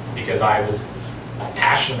it because I was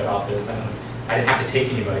passionate about this, and I didn't have to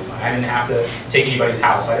take anybody's money. I didn't have to take anybody's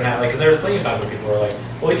house. I didn't have because there was plenty of times when people were like,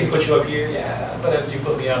 "Well, we can put you up here, yeah, but if you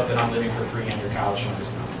put me up, then I'm living for free on your couch." And I'm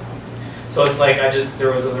just not. So it's like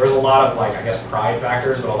there was a lot of I guess pride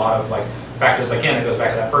factors, but a lot of factors. Again, it goes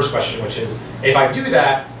back to that first question, which is if I do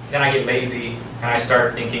that, then I get lazy and I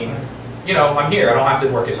start thinking, I'm here. I don't have to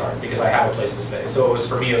work as hard because I have a place to stay. So it was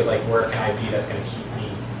for me. It was like, where can I be that's going to keep me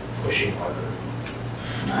pushing harder?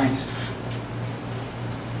 Nice.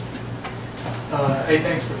 Hey,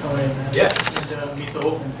 thanks for coming in, man. Yeah. And be so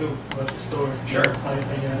open too about the story. Sure. I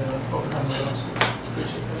overcome the obstacles.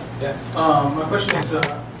 Appreciate that. Yeah. My question is, I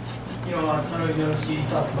know you noticed you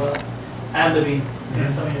talked about ad-libbing in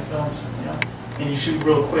some of your films, and you shoot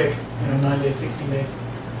real quick, 9 days, 16 days.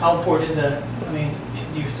 How important is that? I mean,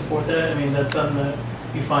 do you support that? I mean, is that something that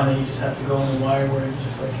you find that you just have to go on the wire where you're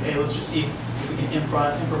just like, hey, let's just see if we can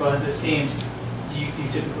improvise this scene? Do you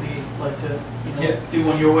typically like to do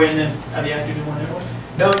one your way and then have the actor do one their way?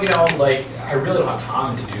 No, I really don't have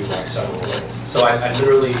time to do several ways. So I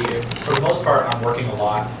literally, for the most part, I'm working a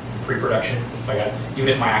lot in pre-production. Even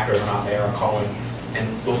if my actors are not there, I'm calling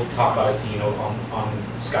and we'll talk about a scene on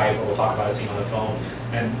Skype, or we'll talk about a scene on the phone.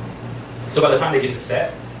 And so by the time they get to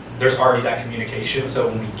set, there's already that communication. So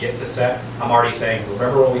when we get to set, I'm already saying,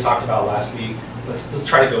 remember what we talked about last week? Let's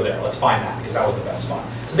try to go there. Let's find that because that was the best spot.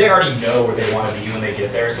 So they already know where they want to be when they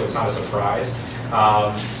get there, so it's not a surprise.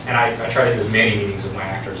 And I try to do as many meetings with my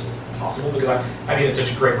actors as possible because I mean it's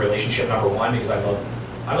such a great relationship. Number one, because I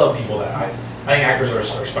love people that I think actors are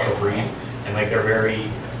a special breed, and they're very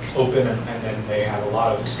open and then they have a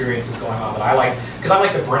lot of experiences going on. But I like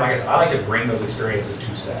to bring, like I said, I like to bring those experiences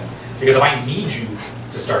to set because if I need you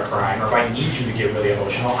to start crying or if I need you to get really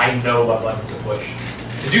emotional, I know what buttons to push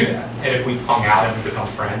to do that. And if we've hung out and we become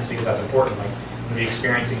friends, because that's important, I'm going to be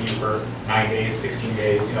experiencing you for 9 days, 16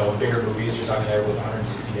 days, in bigger movies, you're talking there with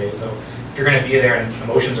 160 days. So if you're going to be there and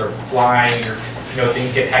emotions are flying or,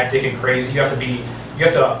 things get hectic and crazy, you have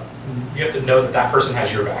to know that person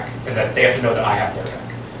has your back and that they have to know that I have their back.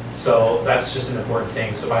 So that's just an important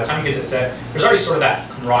thing. So by the time you get to set, there's already sort of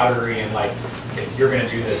that camaraderie and okay, you're going to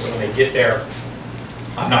do this. So when they get there,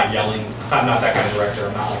 I'm not yelling. I'm not that kind of director.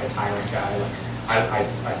 I'm not like a tyrant guy. I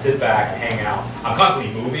sit back, I hang out. I'm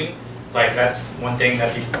constantly moving. That's one thing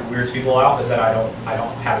that weirds people out is that I don't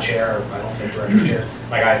have a chair. Or I don't take director's chair.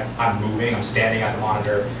 I'm moving. I'm standing at the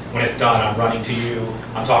monitor. When it's done, I'm running to you.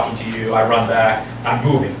 I'm talking to you. I run back. I'm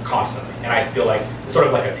moving constantly, and I feel like it's sort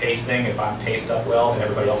of like a pace thing. If I'm paced up well, then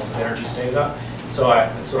everybody else's energy stays up. So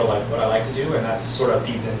it's sort of like what I like to do, and that sort of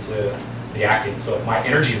feeds into the acting. So if my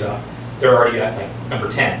energy's up, they're already at number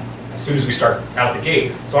 10. As soon as we start out the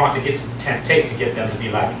gate, so I don't have to get to 10th take to get them to be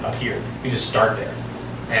up here. We just start there.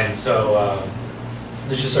 And so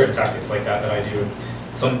there's just certain tactics like that I do.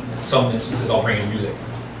 Some instances I'll bring in music,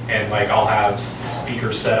 and I'll have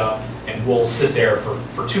speakers set up, and we'll sit there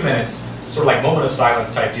for 2 minutes, sort of like moment of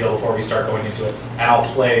silence type deal before we start going into it, and I'll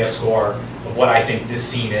play a score of what I think this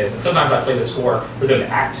scene is. And sometimes I play the score for them to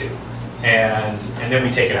act to. And then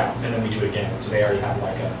we take it out, and then we do it again. So they already have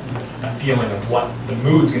a feeling of what the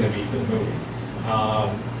mood's going to be for the movie.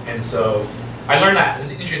 And so I learned that,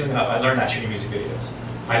 interestingly enough, I learned that shooting music videos.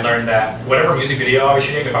 I learned that whatever music video I was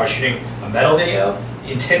shooting, if I was shooting a metal video,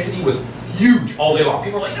 the intensity was huge all day long.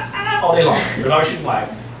 People were all day long. If I was shooting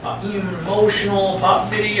emotional pop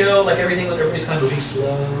video, everybody's kind of moving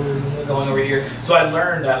slow, going over here. So I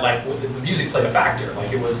learned that the music played a factor.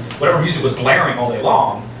 It was whatever music was blaring all day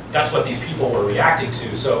long. That's what these people were reacting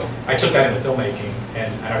to. So I took that into filmmaking,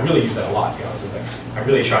 and I really use that a lot. I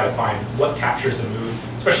really try to find what captures the mood,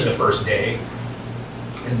 especially the first day.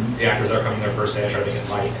 And the actors that are coming their first day, I try to make it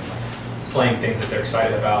light and playing things that they're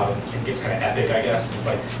excited about, and it gets kind of epic, I guess. It's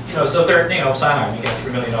so if they're, Sinai, you get a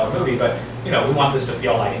 $3 million movie, but we want this to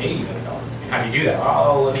feel like an $80 million movie. How do you do that?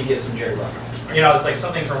 Oh, let me get some Jerry Bruckheimer. It's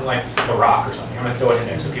something from The Rock or something. I'm gonna throw it in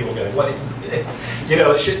there so people get what is this?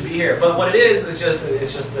 It shouldn't be here. But what it is just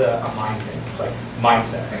a mind thing. It's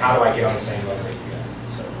mindset. How do I get on the same level as you guys?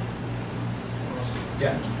 So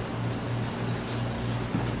yeah.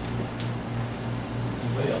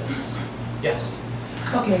 Anybody else? Yes.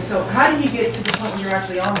 Okay, so how do you get to the point when you're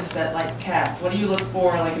actually on the set, like cast? What do you look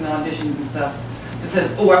for, like in the auditions and stuff, that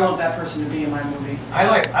says, oh, I want that person to be in my movie? I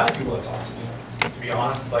like people that talk to me. To be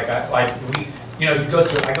honest, like I go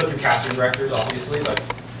through casting directors, obviously, like,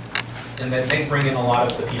 and then they bring in a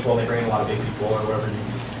lot of the people, and they bring in a lot of big people or whatever,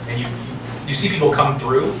 and you see people come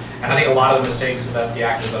through, and I think a lot of the mistakes that the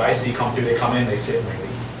actors that I see come through, they come in, they sit and they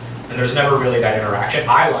leave, and there's never really that interaction.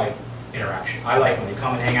 I like interaction. I like when they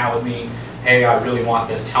come and hang out with me. Hey, I really want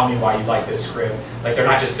this. Tell me why you like this script. Like they're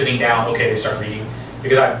not just sitting down. Okay, they start reading.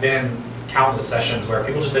 Because I've been in countless sessions where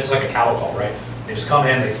people it's like a cattle call, right? They just come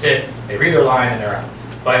in, they sit, they read their line, and they're out.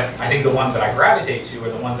 But I think the ones that I gravitate to are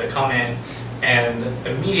the ones that come in and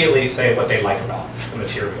immediately say what they like about the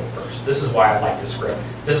material first. This is why I like the script.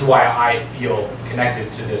 This is why I feel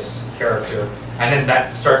connected to this character. And then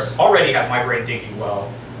that already has my brain thinking,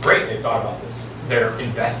 well, great, they've thought about this. They're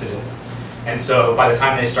invested in this. And so by the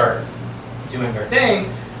time they start doing their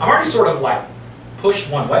thing, I'm already sort of like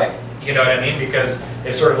pushed one way. You know what I mean? Because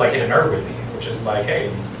they've sort of like hit a nerve with me, which is like,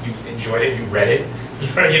 hey, you enjoyed it, you read it.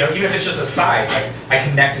 You know, even if it's just a side, like I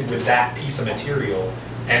connected with that piece of material.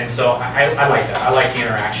 And so I like that. I like the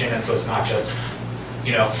interaction, and so it's not just,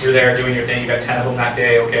 you know, you're there doing your thing, you got 10 of them that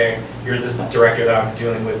day, okay, you're this director that I'm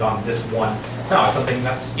dealing with on this one. No, it's something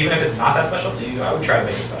that's, even if it's not that special to you, I would try to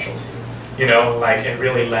make it special to you. You know, like, and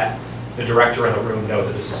really let the director in the room know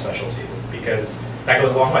that this is special to you, because that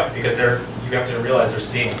goes a long way, because you have to realize they're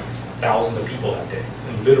seeing thousands of people that day,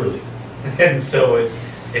 and literally. And so it's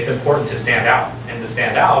important to stand out, and to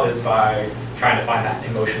stand out is by trying to find that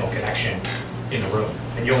emotional connection in the room.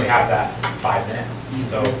 And you only have that 5 minutes.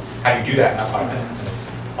 So how do you do that in that 5 minutes? And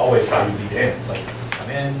it's always how you lead in. It's like, I'm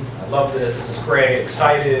in, I love this is great,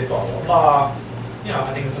 excited, blah, blah, blah. You know,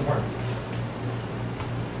 I think it's important.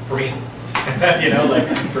 For me. You know, like,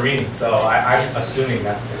 for me. So I'm assuming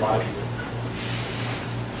that's a lot of people.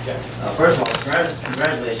 Yes. First of all,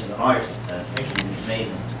 congratulations on all your success. Thank you.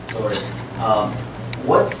 Amazing story.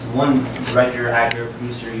 What's one director, actor,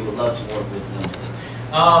 producer you would love to work with?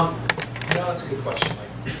 You know, that's a good question. Like,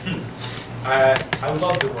 I would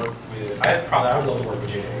love to work with. I would love to work with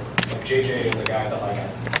JJ Abrams. Like JJ is a guy that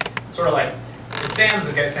I sort of like. And Sam's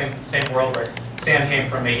the same world where Sam came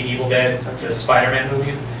from making Evil Dead to Spider-Man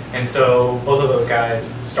movies, and so both of those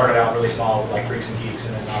guys started out really small, like Freaks and Geeks,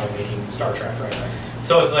 and then now they're making Star Trek, right?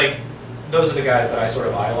 So it's like those are the guys that I sort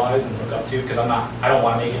of idolize and look up to, because I don't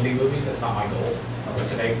want to make indie movies. That's not my goal. Is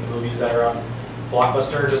to make movies that are on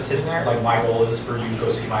Blockbuster just sitting there. Like my goal is for you to go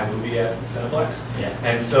see my movie at Cineplex. Yeah.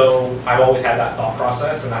 And so I've always had that thought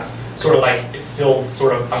process, and that's sort of like I'm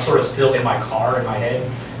sort of still in my car in my head.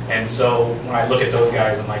 And so when I look at those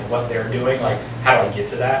guys and like what they're doing, like how do I get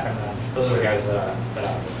to that? And then those are the guys that I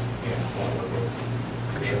want to work with.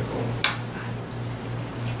 For sure.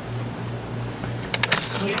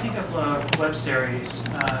 What do you think of web series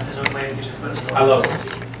as a way to get your foot in the door? I love web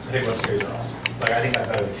series. I think web series are awesome. Like I think that's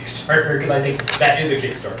better than Kickstarter, because I think that is a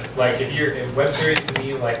Kickstarter. Like if web series to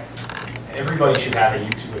me, like everybody should have a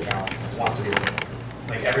YouTube account that wants to be a filmmaker.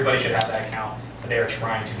 Like everybody should have that account that they are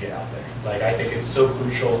trying to get out there. Like I think it's so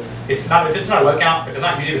crucial. It's not if it's not a web account, if it's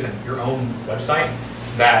not usually it's your own website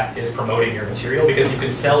that is promoting your material, because you can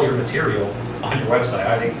sell your material on your website.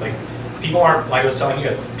 I think like people aren't, like I was telling you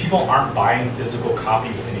guys, people aren't buying physical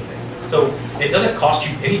copies of anything. So it doesn't cost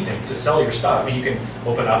you anything to sell your stuff. I mean, you can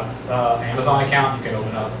open up Amazon account, you can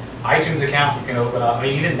open up iTunes account, you can open up, I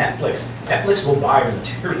mean, even Netflix. Netflix will buy your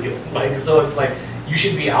material. Like, so it's like, you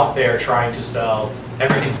should be out there trying to sell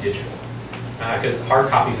everything digital. Because hard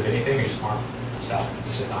copies of anything just aren't selling.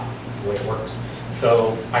 It's just not the way it works.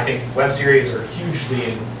 So I think web series are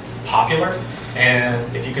hugely popular,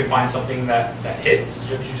 and if you can find something that hits,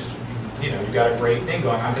 you got a great thing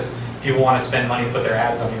going on, because people want to spend money to put their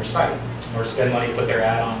ads on your site, or spend money to put their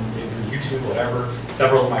ad on your YouTube, whatever.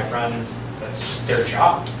 Several of my friends, that's just their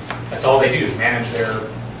job. That's all they do is manage their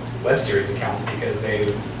web series accounts, because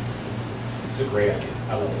it's a great idea.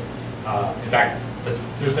 I love it. In fact,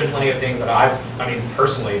 there's been plenty of things that I mean,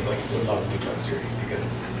 personally, like, would love to do web series,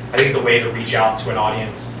 because I think it's a way to reach out to an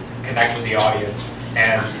audience, connect with the audience,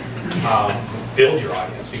 and build your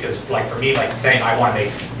audience. Because, like, for me, like saying I want to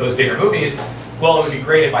make those bigger movies, well, it would be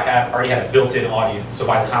great if I already had a built-in audience. So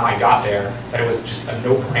by the time I got there, that it was just a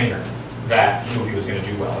no-brainer that the movie was going to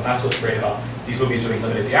do well. And that's what's great about these movies doing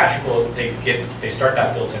limited theatrical. They start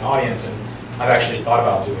that built-in audience, and I've actually thought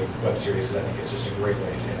about doing web series because I think it's just a great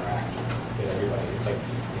way to interact with everybody. It's like,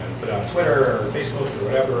 you put it on Twitter or Facebook or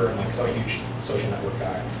whatever, and like, 'cause I'm a huge social network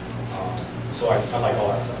guy. So I like all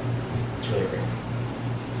that stuff. It's really great.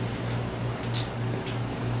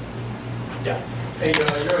 Yeah. Hey,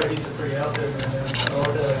 your ideas are pretty out there, man. I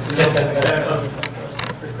love that.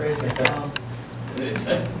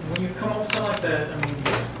 When you come up with something like that, I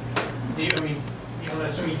mean, I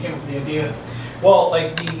assume you came up with the idea. Well,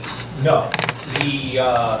 like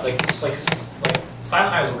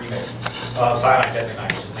Silent Night was a remake of Silent Night, Deadly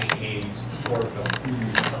Night, which is a 1980s horror film.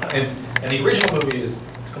 And the original movie is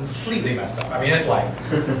completely messed up. I mean, it's like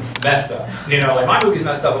messed up. You know, like my movie's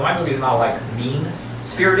messed up, but my movie's not like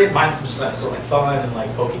mean-spirited. Mine's just like, sort of like fun and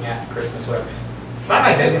like poking at Christmas, whatever. Silent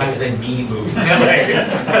Night, Deadly Night is a mean movie.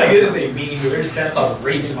 like it is a mean movie. There's Santa Claus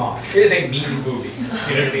raping mom. It is a mean movie. You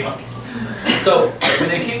know what I mean? So when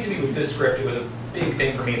they came to me with this script, it was a big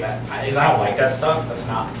thing for me because I don't like that stuff. That's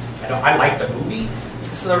not. I like the movie.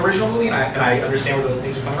 It's the original movie, and I understand where those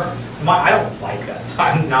things are coming from. I don't like that stuff.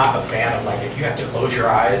 I'm not a fan of like if you have to close your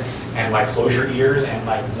eyes and like close your ears and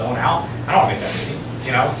like zone out. I don't want to make that movie.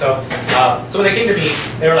 You know. So when they came to me,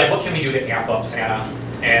 they were like, "What can we do to amp up Santa?"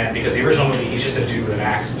 And because the original movie, he's just a dude with an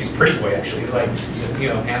axe. He's a pretty boy actually. He's like,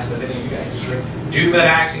 handsome as any of you guys. He's like dude with an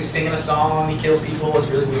axe. He's singing a song. He kills people. It's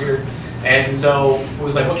really weird. And so it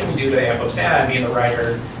was like, what can we do to amp up Santa? And me and the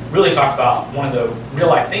writer really talked about one of the real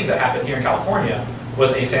life things that happened here in California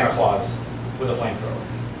was a Santa Claus with a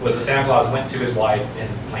flamethrower. Was the Santa Claus went to his wife and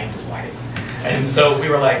flamed his wife. And so we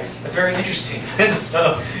were like, that's very interesting. And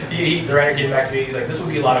so the writer came back to me. He's like, this would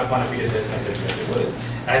be a lot of fun if we did this. And I said, yes, it would.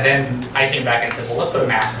 And then I came back and said, well, let's put a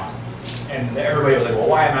mask on. And everybody was like, well,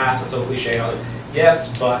 why a mask? It's so cliche. And I was like,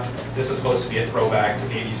 yes, but this is supposed to be a throwback to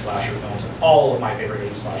 80s slasher films. And all of my favorite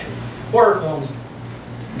 80s slasher horror films,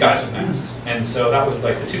 guys with masks. And so that was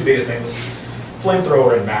like the two biggest things,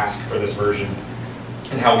 flamethrower and mask for this version,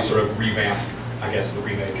 and how we sort of revamp, I guess, the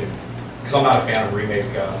remake. Because I'm not a fan of remake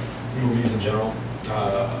movies in general.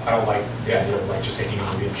 I don't like the idea of like just taking a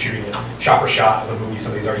movie and shooting it shot for shot of a movie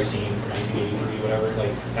somebody's already seen from 1983 or whatever.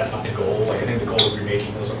 Like that's not the goal. Like I think the goal of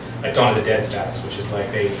remaking was like Dawn of the Dead status, which is like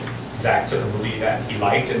Zach took a movie that he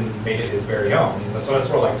liked and made it his very own. So that's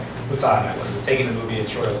sort of like what Silent Night was, taking the movie and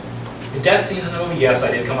sort of the death scenes in the movie. Yes,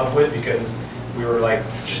 I did come up with because we were like,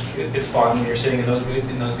 just it's fun when you're sitting in those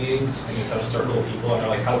meetings and it's a circle of people and they're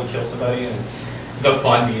like, how do we kill somebody? And it's a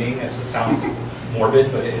fun meeting. It sounds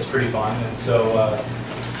morbid, but it's pretty fun. And so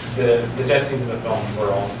the death scenes in the film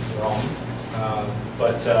were all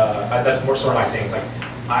but that's more sort of my things. Like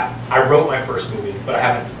I wrote my first movie, but I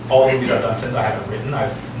haven't. All the movies I've done since I haven't written.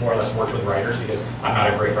 I've more or less worked with writers because I'm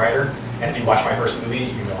not a great writer. And if you watch my first movie,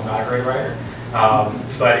 you know I'm not a great writer.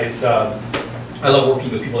 But it's I love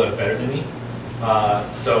working with people that are better than me.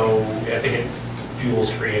 So I think it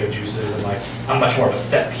fuels creative juices, and like I'm much more of a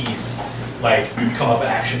set piece. Like come up with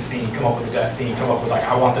an action scene, come up with a death scene, come up with like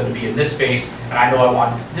I want them to be in this space, and I know I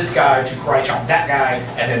want this guy to karate chop that guy,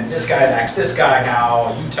 and then this guy next this guy.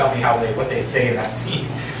 Now you tell me what they say in that scene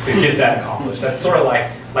to get that accomplished. That's sort of like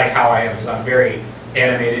how I am, because I'm very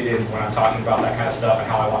animated in when I'm talking about that kind of stuff and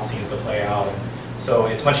how I want scenes to play out. And so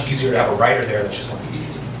it's much easier to have a writer there that's just like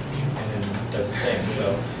and then does his thing.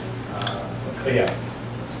 So, but yeah.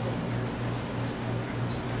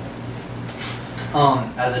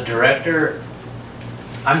 As a director,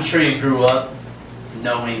 I'm sure you grew up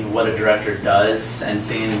knowing what a director does and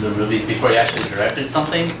seeing the movies before you actually directed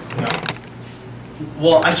something. No.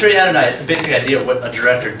 Well, I'm sure you had a basic idea of what a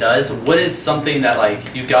director does. What is something that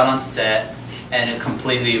like you got on set and it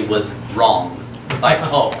completely was wrong? Like,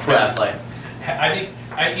 oh crap! Like, I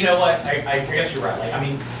think you know what? I guess you're right. Like, I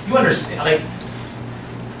mean, you understand. Like,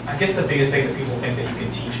 I guess the biggest thing is people think that you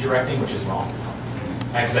can teach directing, which is wrong.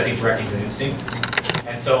 Because I think directing is an instinct.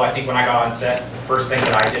 And so I think when I got on set, the first thing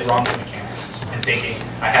that I did wrong was mechanics. And thinking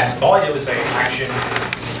all I did was say action,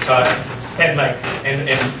 cut, and like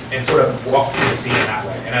and sort of walk through the scene that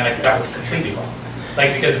way. And I that was completely wrong.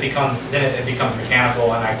 Like because it becomes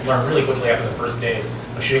mechanical, and I learned really quickly after the first day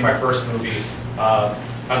of shooting my first movie. I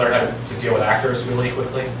learned how to deal with actors really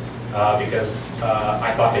quickly because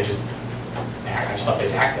I thought they just act. I just thought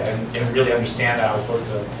they'd act. I didn't really understand that I was supposed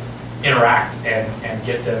to interact and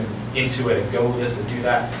get them into it and go this and do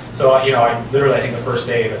that. So I literally, I think the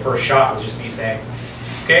first shot was just me saying,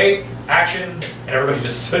 okay, action, and everybody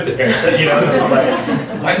just stood there. And I'm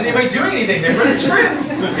like, why isn't anybody doing anything? They've read the script.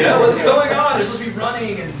 What's going on? They're supposed to be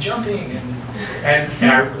running and jumping, and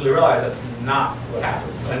I quickly realized that's not what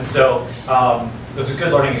happens. And so it was a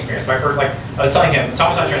good learning experience. My first, like I was telling him,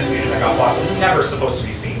 Thomas transfusion that got bought was never supposed to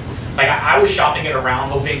be seen. Like I was shopping it around,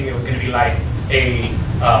 hoping it was going to be like a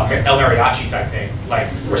El Mariachi type thing, like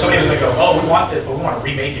where somebody was going to go, oh, we want this, but we want to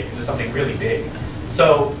remake it into something really big.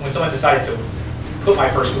 So when someone decided to put my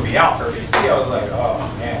first movie out for everybody to see, I was like, oh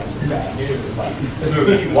man, this is bad news. Like this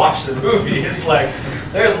movie, if you watch the movie, it's like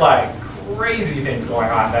there's like crazy things going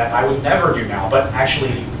on that I would never do now, but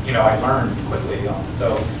actually, I learned quickly.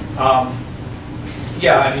 So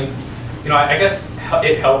yeah, I mean, I guess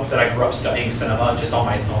it helped that I grew up studying cinema just on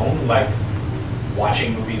my own, like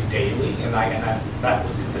watching movies daily, and that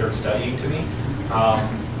was considered studying to me.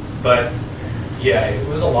 But yeah, it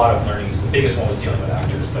was a lot of learning. The biggest one was dealing with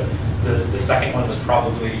actors, but the second one was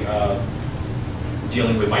probably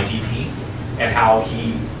dealing with my DP and how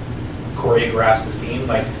he choreographs the scene.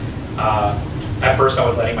 Like at first I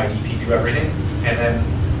was letting my DP do everything, and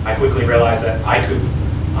then I quickly realized that I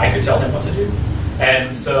could tell him what to do.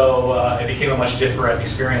 And so it became a much different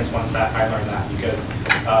experience once that I learned that, because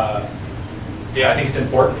yeah, I think it's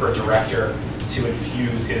important for a director to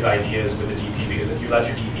infuse his ideas with the DP, because if you let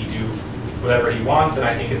your DP do whatever he wants, then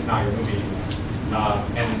I think it's not your movie anymore.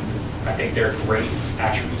 And I think they're great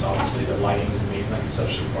attributes, obviously. The lighting is amazing, like it's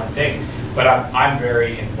such an important thing. But I'm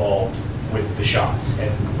very involved with the shots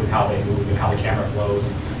and with how they move and how the camera flows,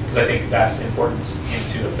 because I think that's important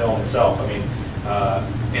into the film itself. I mean,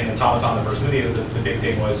 in the Automaton, the first movie, the big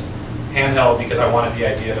thing was handheld, because I wanted the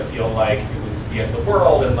idea to feel like it was the end of the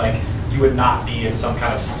world, and like you would not be in some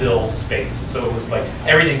kind of still space. So it was like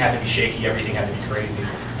everything had to be shaky, everything had to be crazy.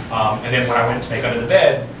 And then when I went to make Under the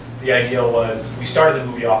Bed, the idea was we started the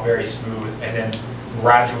movie off very smooth and then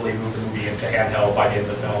gradually moved the movie into handheld by the end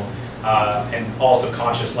of the film. And all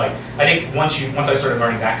subconscious, like I think once I started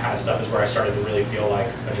learning that kind of stuff is where I started to really feel like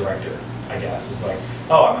a director, I guess. It's like,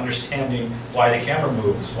 oh, I'm understanding why the camera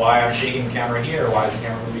moves, why I'm shaking the camera here, why is the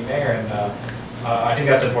camera moving there, and I think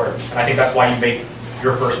that's important. And I think that's why you make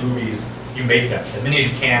your first movies, you make them as many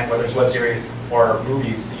as you can, whether it's web series or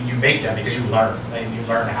movies, you make them because you learn, and you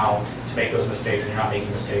learn how to make those mistakes, and you're not making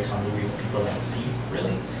mistakes on movies that people don't see,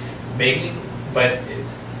 really, maybe, but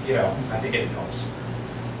I think it helps.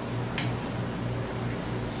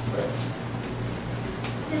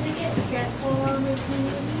 Does it get stressful while making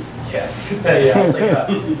movies? Yes, yeah, it's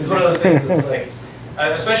like it's one of those things. It's like,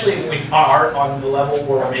 especially on the level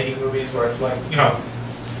where we're making movies, where it's like,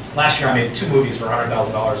 last year I made 2 movies for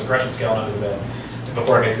 $100,000, Aggression Scale and Under the Bed,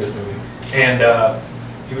 before I made this movie, and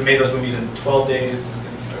we made those movies in 12 days.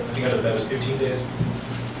 I think Under the Bed was 15 days,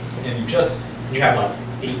 and you have like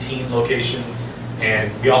 18 locations,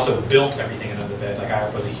 and we also built everything in Under the Bed. Like I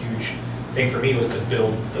was a huge thing for me was to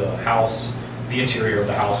build the house, the interior of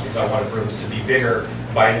the house, because I wanted rooms to be bigger,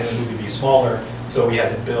 by the movie be smaller, so we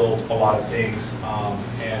had to build a lot of things,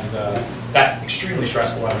 and that's extremely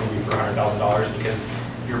stressful on a movie for $100,000, because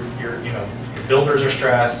your builders are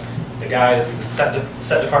stressed, the guys, the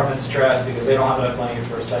set department's stressed because they don't have enough money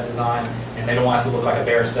for a set design, and they don't want it to look like a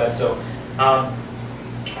bare set. So I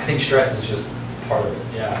think stress is just part of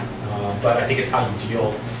it, yeah. But I think it's how you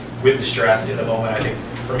deal with the stress in the moment. I think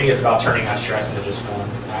for me, it's about turning that stress into just fun.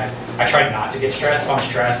 I try not to get stressed. If I'm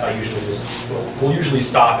stressed, I usually we'll usually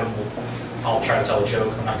stop and I'll try to tell a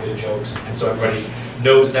joke. I'm not good at jokes, and so everybody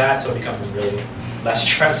knows that, so it becomes really less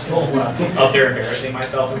stressful when I'm out there embarrassing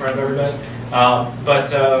myself in front of everybody.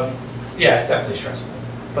 Yeah, it's definitely stressful,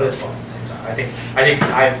 but it's fun at the same time. I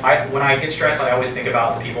think when I get stressed, I always think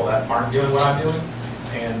about the people that aren't doing what I'm doing,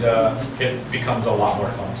 and it becomes a lot more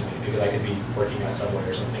fun to me, because I could be working at Subway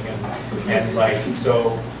or something, and like,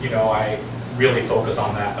 so, I really focus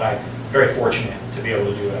on that, but I'm very fortunate to be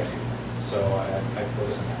able to do what I do, so I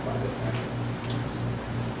focus on that quite a bit.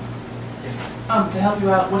 To help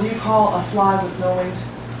you out, what do you call a fly with no wings?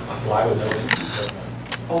 A fly with no wings?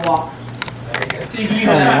 A walk. So you can use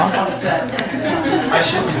that on a set. I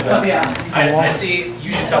should use that. Oh, yeah. I see,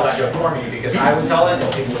 you should tell that joke for me, because I would tell it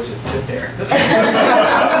and people would just sit there.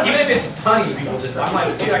 Even if it's funny, people just, I'm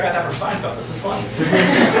like, dude, I got that from Seinfeld, this is funny.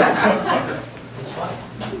 It's funny.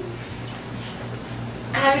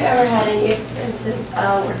 Have you ever had any experiences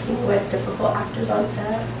working with difficult actors on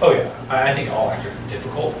set? Oh yeah, I think all actors are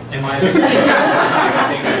difficult, in my opinion.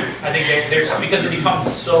 I think they're just because they become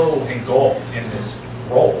so engulfed in this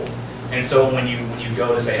role. And so when you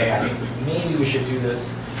go to say, hey, I think maybe we should do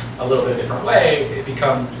this a little bit different way, it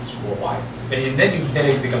becomes, well, why? And then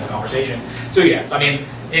it becomes a conversation. So yes, I mean,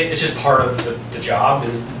 it's just part of the job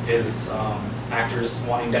is actors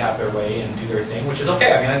wanting to have their way and do their thing, which is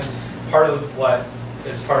okay. I mean, that's part of what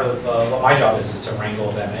my job is to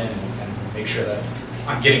wrangle them in and make sure that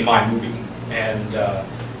I'm getting my movie. And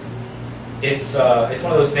it's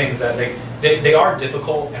one of those things that they are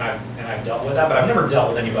difficult, and I've dealt with that, but I've never dealt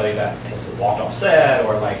with anybody that has walked off set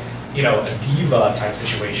or like, a diva type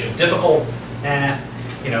situation. Difficult,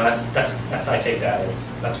 that's I take that as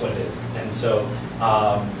that's what it is. And so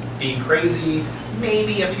being crazy,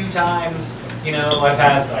 maybe a few times, I've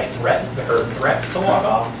had heard threats to walk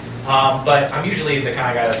off, but I'm usually the kind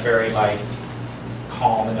of guy that's very like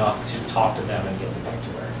calm enough to talk to them and get them back to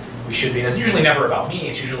where we should be. And it's usually never about me.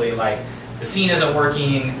 It's usually like the scene isn't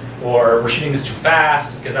working, or we're shooting this too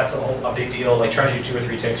fast, because that's a big deal. Like trying to do 2 or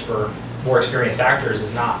 3 takes for more experienced actors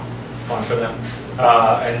is not fun for them.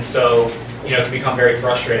 And so, you know, it can become very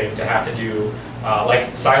frustrating to have to do,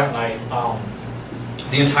 like Silent Night,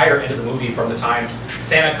 the entire end of the movie, from the time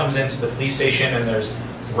Santa comes into the police station and there's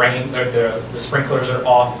rain, the sprinklers are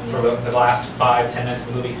off for the last 5-10 minutes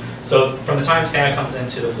of the movie. So from the time Santa comes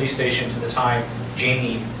into the police station to the time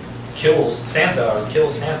Jamie kills Santa,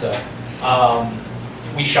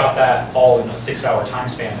 we shot that all in a 6-hour time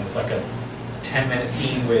span. It's like a 10-minute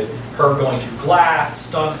scene with her going through glass,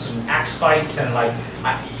 stunts, and axe fights, and like,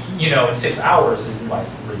 you know, in 6 hours is like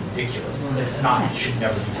ridiculous. It's not, you should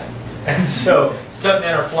never do that. And so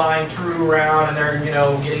stuntmen are flying through around, and they're, you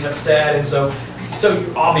know, getting upset, and so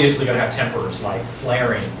you're obviously going to have tempers like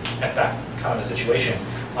flaring at that kind of a situation.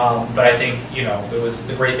 But I think, you know, it was,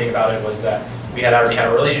 the great thing about it was that we had already had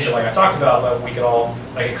a relationship, like I talked about, but we could all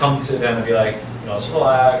like come to them and be like, you know, let's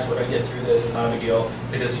relax, we're going to get through this, it's not a big deal.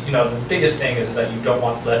 Because, you know, the biggest thing is that you don't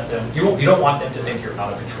want to let them, you don't want them to think you're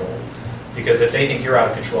out of control. Because if they think you're out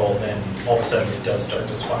of control, then all of a sudden it does start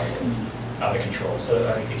to spiral out of control. So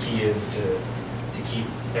I think the key is to keep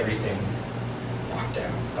everything locked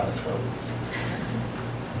down by the throat.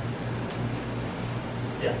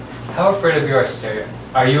 Yeah. How afraid of you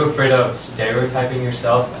are you afraid of stereotyping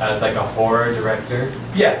yourself as like a horror director?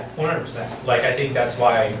 Yeah, 100%. Like I think that's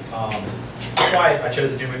why I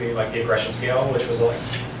chose to do maybe like the aggression scale, which was like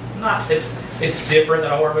not, it's different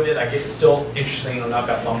than a horror movie. Like it's still, interesting enough,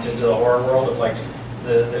 got bumped into the horror world of like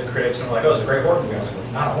the critics and were like, oh, it's a great horror movie. I was like, well,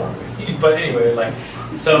 it's not a horror movie. But anyway, like,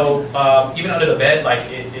 so even Under the Bed,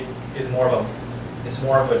 like it is more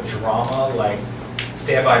of a drama. Like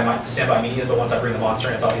Stand by Me is, but once I bring the monster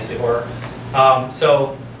in, it's obviously horror.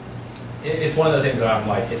 So it's one of the things that I'm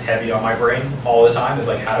like, it's heavy on my brain all the time, is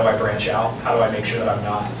like, how do I branch out? How do I make sure that I'm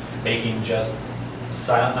not making just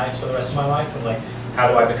Silent Nights for the rest of my life? And like, how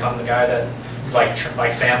do I become the guy that,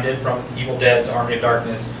 like Sam did from Evil Dead to Army of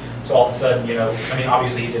Darkness, to all of a sudden, you know, I mean,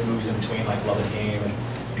 obviously he did movies in between, like Love and Game and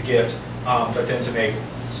The Gift, but then to make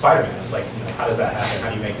Spider-Man, it's like, you know, how does that happen? How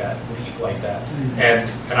do you make that leap like that?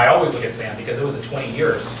 And I always look at Sam, because it was a 20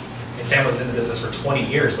 years. And Sam was in the business for 20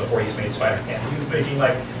 years before he's made Spider-Man. He was making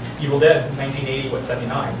like Evil Dead in 1980,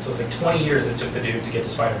 79. So it's like 20 years that it took the dude to get to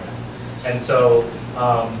Spider-Man. And so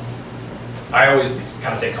I always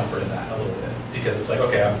kind of take comfort in that a little bit, because it's like,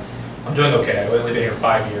 okay, I'm doing okay. I've only been here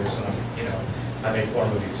 5 years, and I made 4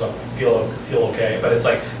 movies, so I feel okay. But it's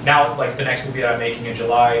like, now, like the next movie that I'm making in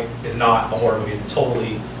July is not a horror movie, it's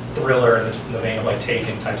totally thriller in the vein of like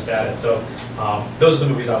Taken type status. So those are the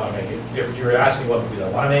movies I want to make. If you're asking what movies I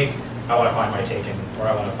want to make, I want to find my Taken, or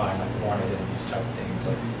I want to find like Born Identities type of things.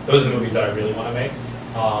 Like, those are the movies that I really want to make,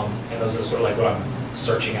 and those are sort of like what I'm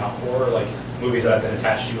searching out for, like movies that I've been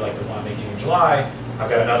attached to, like the one I'm making in July. I've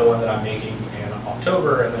got another one that I'm making in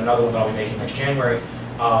October, and then another one that I'll be making next January.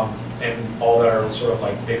 And all that are sort of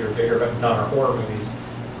like bigger, but none are horror movies.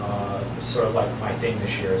 Sort of like my thing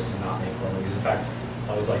this year is to not make horror movies. In fact,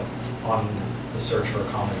 I was like on the search for a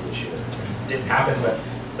comedy this year. It didn't happen, but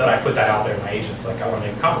then I put that out there to my agents, like, I want to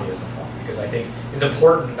make a comedy at some point, because I think it's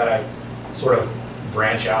important that I sort of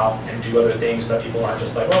branch out and do other things, so that people aren't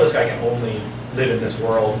just like, well, this guy can only live in this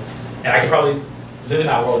world. And I could probably live in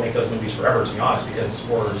that world and make those movies forever, to be honest, because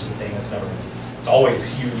horror is the thing that's never, it's always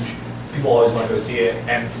huge. People always want to go see it,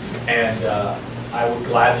 and I would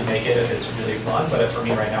gladly make it if it's really fun. But for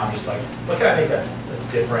me right now, I'm just like, what can I make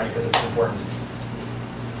that's different, because it's important.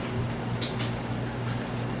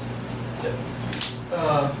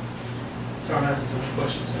 So I'm asking some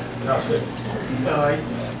questions. No, it's good.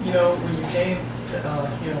 You know, when you came to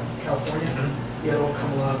California, you had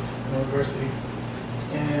overcome a lot of adversity,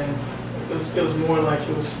 and it was more like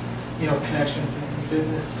it was connections and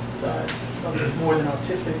business sides, more than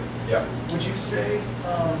artistic. Yeah. Would you say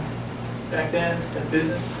back then that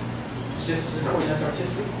business is just as important as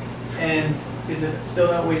artistic? And is it still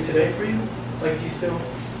that way today for you? Like, do you still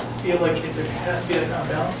feel like it has to be that kind of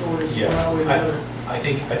balance, or is it one way or the other? I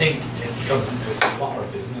think it comes into a lot more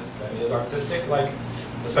business than it is artistic. Like,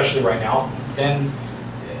 especially right now. Then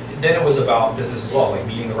it was about business as well, like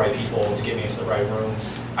meeting the right people to get me into the right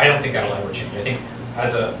rooms. I don't think that'll ever change. I think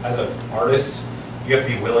as an artist, you have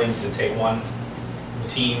to be willing to take the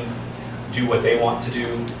team, do what they want to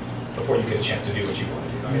do before you get a chance to do what you want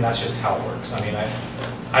to do. I mean, that's just how it works. I mean,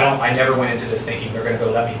 I never went into this thinking they're going to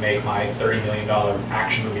go let me make my $30 million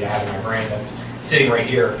action movie I have in my brain that's sitting right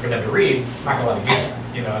here for them to read. I'm not going to let them do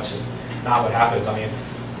that. You know, it's just not what happens. I mean,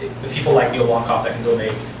 the people like Neil Blomkamp that can go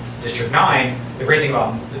make District 9, the great thing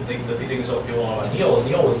about the things that people know about Neil is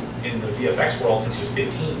Neil was in the VFX world since he was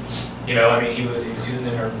 15. You know, I mean, he was using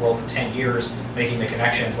the nerd world for 10 years, making the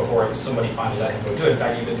connections before somebody finally let him go do it. In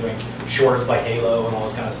fact, he's been doing shorts like Halo and all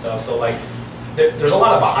this kind of stuff. So like, there's a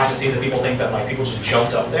lot of behind the scenes that people think that like people just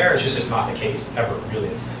jumped up there. It's just not the case ever, really.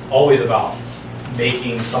 It's always about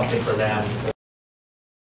making something for them.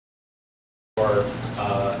 Or,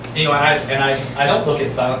 you know, I don't look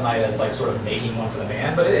at Silent Night as like sort of making one for the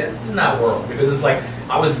man, but it's in that world because it's like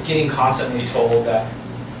I was getting constantly told that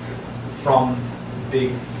from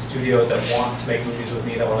big studios that want to make movies with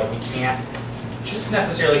me that were like, we can't just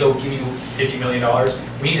necessarily go give you $50 million.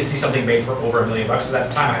 We need to see something made for over $1 million because at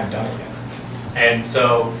the time I hadn't done it yet. And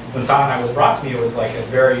so when Silent Night was brought to me, it was like a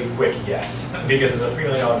very quick yes because it's a $3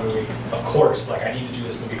 million movie. Of course, like I need to do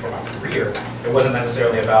this movie for my career. It wasn't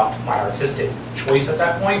necessarily about my artistic choice at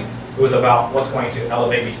that point. It was about what's going to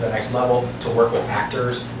elevate me to the next level, to work with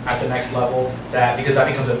actors at the next level. Because that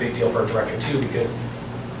becomes a big deal for a director too, because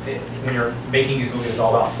when you're making these movies, it's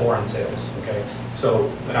all about foreign sales, okay? So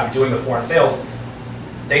when I'm doing the foreign sales,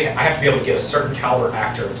 I have to be able to get a certain caliber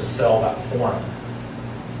actor to sell that foreign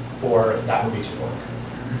for that movie to work.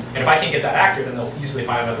 And if I can't get that actor, then they'll easily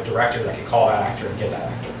find another director that can call that actor and get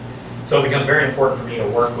that actor. So it becomes very important for me to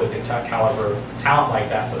work with the caliber talent like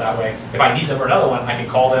that, so that way, if I need them for another one, I can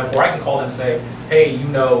call them, or I can call them and say, hey, you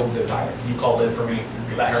know Liv Tyler, can you call Liv for me?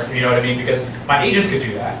 Let her, you know what I mean? Because my agents could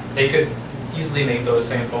do that. They could easily make those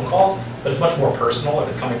same phone calls, but it's much more personal if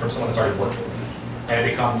it's coming from someone that's already worked with me. And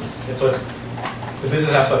it becomes, so it's, the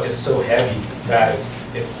business aspect is so heavy that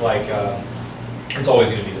it's like, it's always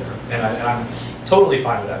going to be there. And I'm totally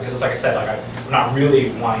fine with that, because it's like I said, like I'm not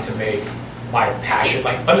really wanting to make my passion,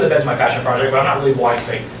 like Under the Bed's my passion project, but I'm not really wanting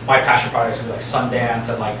to make my passion projects to be like Sundance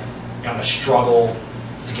and like, you know, I'm going to struggle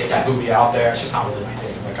to get that movie out there. It's just not really my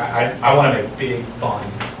thing. Like I want to make big, fun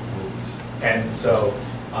movies. And so,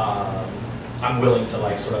 I'm willing to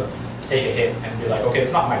like sort of take a hit and be like, okay,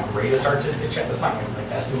 it's not my greatest artistic check, it's not my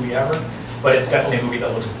best movie ever, but it's definitely a movie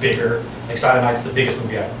that looks bigger. Like Silent Night's the biggest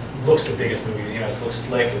movie ever. Looks the biggest movie, you know, it looks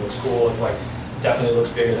slick, it looks cool, it's like, definitely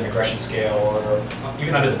looks bigger than Aggression Scale or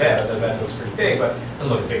even Under the Bed looks pretty big, but it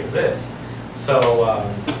doesn't look as big as this. So,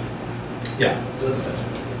 yeah, business extension.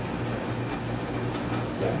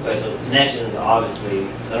 Yeah. Okay, so connection is obviously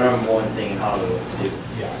the number one thing in Hollywood to do.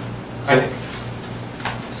 Yeah.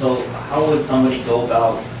 So how would somebody go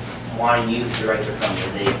about wanting you to direct their film?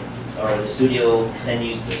 Would they, or the studio send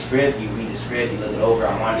you the script, you read the script, you look it over,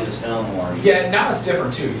 I want to do this film, or? Yeah, now it's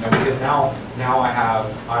different too, you know, because now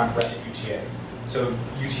I'm rep at UTA. So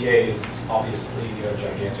UTA is obviously a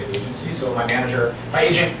gigantic agency, so my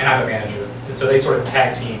agent and I have a manager, and so they sort of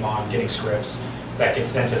tag team on getting scripts that get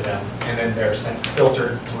sent to them, and then they're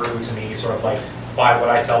filtered through to me, sort of like by what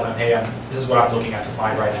I tell them, hey, this is what I'm looking at to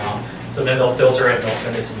find right now. So then they'll filter it, they'll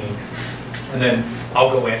send it to me, and then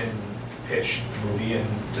I'll go in and pitch the movie and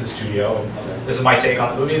to the studio, and this is my take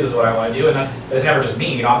on the movie, this is what I want to do, and then it's never just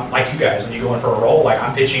me, you know, I'm like you guys, when you go in for a role, like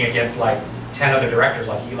I'm pitching against like 10 other directors,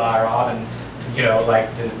 like Eli, Rob, and you know, like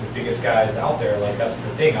the biggest guys out there, like that's the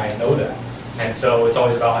thing, I know that. And so it's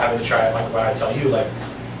always about having to try, like what I tell you, like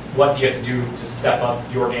what do you have to do to step up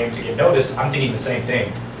your game to get noticed? I'm thinking the same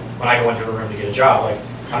thing when I go into a room to get a job. Like,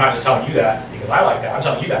 I'm not just telling you that because I like that, I'm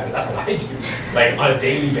telling you that because that's what I do, like on a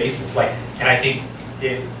daily basis. Like, and I think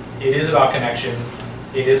it is about connections,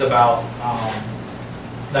 it is about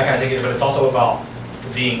that kind of thing, but it's also about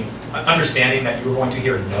understanding that you're going to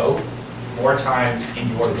hear no more times in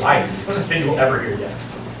your life than you will ever hear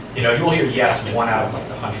yes. You know, you will hear yes 1 out of like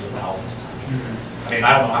the hundreds of thousands of times. Mm-hmm. I mean,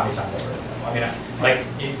 I don't know how many times I've heard that. I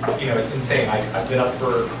mean, you know, it's insane. I've been up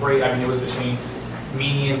for I mean, it was between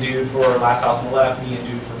me and Dude for Last House on the Left, me and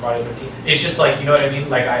Dude for Friday the 13th. It's just like, you know what I mean?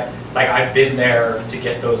 Like I've been there to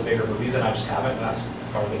get those bigger movies, and I just haven't, and that's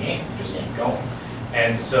part of the game. You just keep going.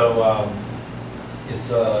 And so it's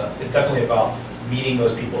definitely about meeting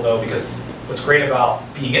those people though, because what's great about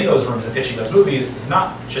being in those rooms and pitching those movies is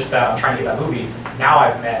not just that I'm trying to get that movie. Now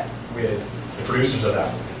I've met with the producers of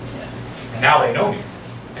that movie, and now they know me.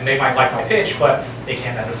 And they might like my pitch, but they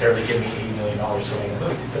can't necessarily give me $80 million to make a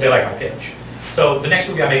movie, but they like my pitch. So the next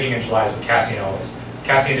movie I'm making in July is with Cassian Owens.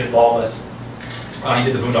 Cassian did Lawless. He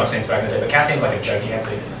did the Boondock Saints back in the day, but Cassian's like a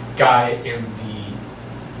gigantic guy in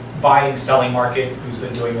the buying, selling market who's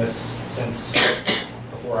been doing this since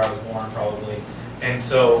before I was born, probably. And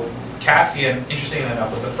so Cassian, interestingly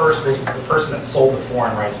enough, was the person that sold the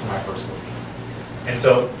foreign rights for my first movie. And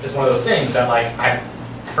so it's one of those things that like I've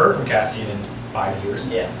heard from Cassian in 5 years.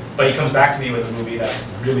 Yeah. But he comes back to me with a movie that's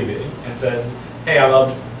really big and says, hey, I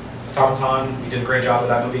loved Automaton, we did a great job with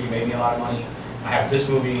that movie, you made me a lot of money. I have this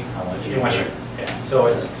movie, I want you yeah. So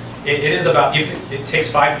it is about, if it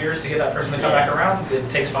takes 5 years to get that person to come back around, it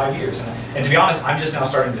takes 5 years. And to be honest, I'm just now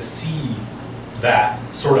starting to see that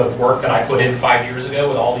sort of work that I put in 5 years ago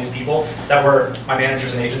with all these people that were my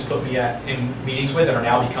managers and agents put me in meetings with, and are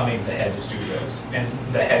now becoming the heads of studios and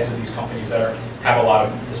the heads of these companies that have a lot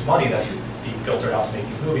of this money that's being filtered out to make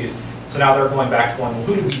these movies. So now they're going back to going, well,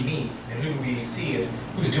 who do we meet and who do we see and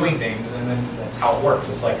who's doing things, and then that's how it works.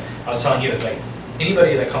 It's like, I was telling you, it's like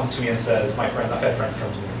anybody that comes to me and says, my friend, I've had friends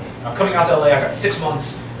come to me, I'm coming out to LA, I've got 6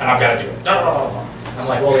 months and I've got to do it. No. I'm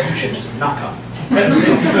like, well, you should just not come.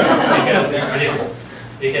 Because it's ridiculous.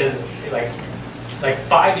 Because like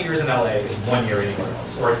 5 years in LA is 1 year anywhere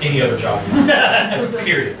else, or any other job. It's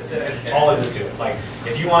period. It's all it is to it. Like,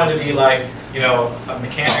 if you wanted to be like, you know, a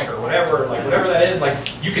mechanic or whatever, like whatever that is, like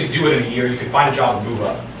you could do it in a year, you could find a job and move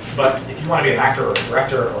up. But if you want to be an actor or a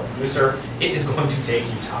director or a producer, it is going to take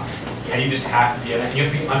you time. And you just have to be in it, and you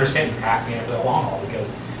have to understand you have to be in it for the long haul,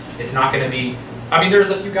 because it's not going to be, I mean, there's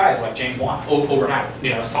a few guys like James Wan, overnight, you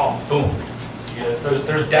know, saw him, boom. You know,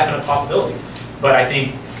 there's definite possibilities. But I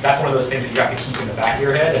think that's one of those things that you have to keep in the back of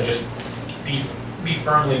your head, and just be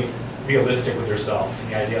firmly realistic with yourself,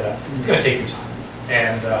 and the idea that it's going to take you time.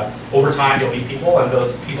 And over time, you'll meet people, and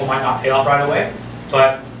those people might not pay off right away.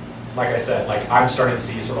 But like I said, like I'm starting to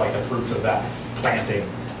see sort of like the fruits of that planting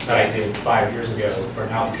that I did 5 years ago, where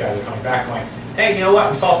now these guys are coming back going, hey, you know what,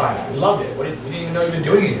 we saw Sinai, we loved it. We didn't even know you've been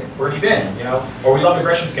doing it here. Where have you been? You know, or we loved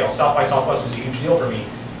Aggression Scale. South by Southwest was a huge deal for me.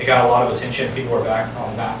 It got a lot of attention. People were back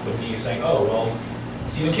on that with me saying, oh, well,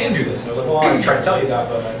 Steven can do this. And I was like, well, I tried to tell you that,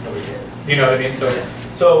 but nobody cared. You know what I mean?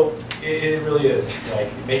 So it really is like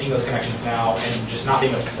making those connections now, and just not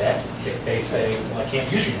being upset if they say, well, I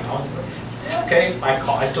can't use you now. It's like, yeah, okay,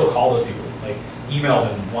 I still call those people. Like, email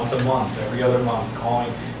them once a month, every other month,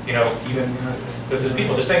 calling, you know, even to the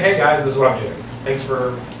people, just saying, hey guys, this is what I'm doing. Thanks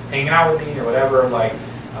for hanging out with me or whatever. Like,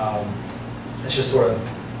 it's just sort of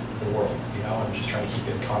the world, you know. I'm just trying to keep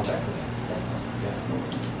in contact with them.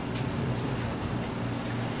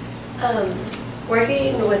 Yeah.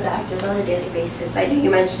 Working with actors on a daily basis, I know you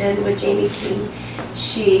mentioned with Jamie King,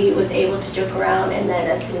 she was able to joke around, and then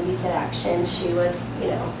as soon as you said action, she was, you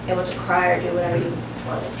know, able to cry or do whatever you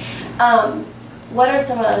wanted. What are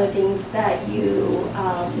some other things that you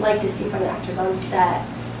like to see from the actors on set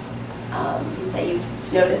that you've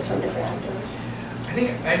noticed from different actors? I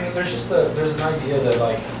mean, there's an idea that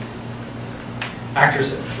like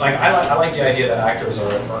actors, like I like the idea that actors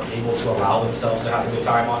are able to allow themselves to have a good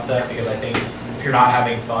time on set, because I think if you're not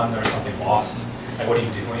having fun, there's something lost. Like, what are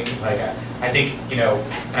you doing? Like, I think, you know,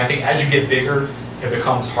 and I think as you get bigger, it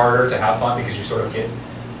becomes harder to have fun, because you sort of get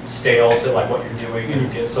stale to like what you're doing, and you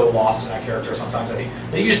get so lost in that character sometimes. I think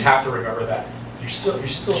that you just have to remember that you still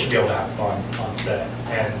should be able to have fun on set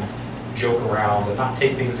and joke around and not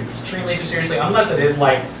take things extremely too seriously, unless it is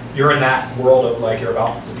like you're in that world of like you're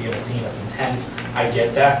about to be in a scene that's intense. I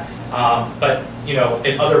get that, but you know,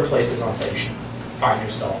 in other places on set, you should find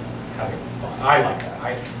yourself having fun. I like that.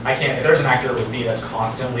 I can't. If there's an actor with me that's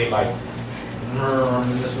constantly like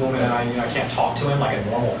in this moment, and I can't talk to him like a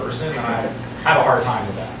normal person, and I have a hard time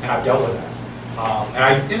with that, and I've dealt with that.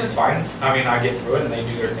 And it's fine. I mean, I get through it, and they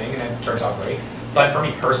do their thing, and it turns out great. But for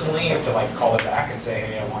me personally, I have to like call it back and say,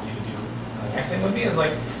 hey, I want you to do the next thing with me. Is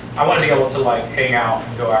like, I want to be able to like hang out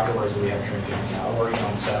and go afterwards, and we have a drink and hang out, or even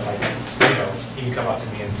on set, like, you know, he can come up to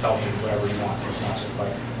me and tell me whatever he wants. It's not just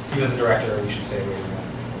like, Steven's the director, you should say what you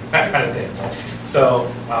want, that kind of thing. So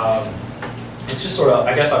it's just sort of,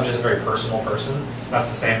 I guess I'm just a very personal person. That's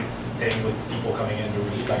the same thing with people coming in to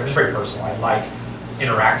read. Like, I'm just very personal. I like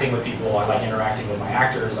interacting with people. I like interacting with my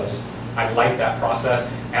actors. I like that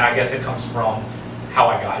process, and I guess it comes from how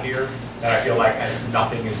I got here. That I feel like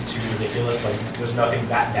nothing is too ridiculous. Like, there's nothing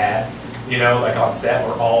that bad, you know. Like on set,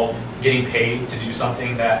 we're all getting paid to do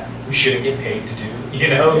something that we shouldn't get paid to do, you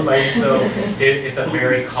know. Like, so it's a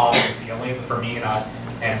very common feeling for me,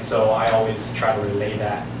 and so I always try to relay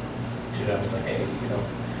that to them. It's like, hey, you know,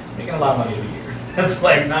 making a lot of money to be here. It's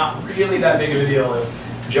like not really that big of a deal if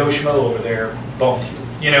Joe Schmo over there bumped you.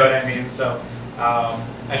 You know what I mean? So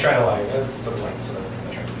I try to like, that's sort of things I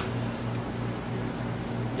try to do.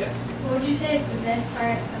 Yes? What would you say is the best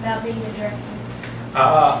part about being a director?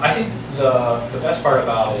 I think the best part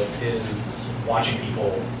about it is watching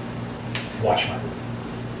people watch my movie.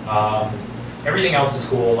 Everything else is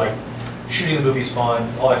cool, like shooting the movie's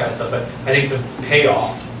fun, all that kind of stuff, but I think the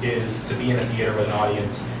payoff is to be in a theater with an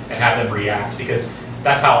audience and have them react, because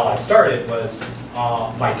that's how I started. Was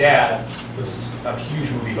my dad was a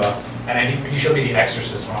huge movie buff, and he showed me The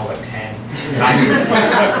Exorcist when I was like 10.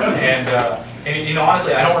 And you know,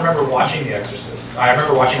 honestly, I don't remember watching The Exorcist. I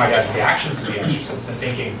remember watching my dad's reactions to The Exorcist and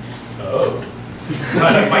thinking, oh,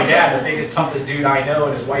 My dad, the biggest, toughest dude I know,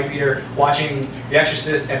 and his wife beater, watching The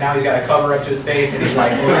Exorcist, and now he's got a cover up to his face, and he's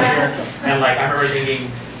like over here. And like, I remember thinking,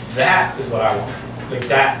 that is what I want. Like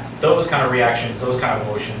that, those kind of reactions, those kind of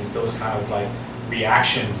emotions, those kind of like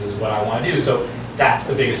reactions is what I want to do. So that's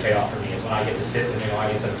the biggest payoff for me, is when I get to sit in the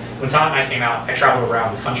audience. And when Silent Night came out, I traveled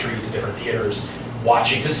around the country to different theaters,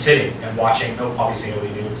 watching, just sitting and watching. No, obviously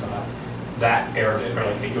nobody knew, because I'm not that arrogant or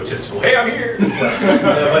like egotistical. Hey, I'm here.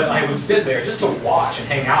 But I would sit there just to watch and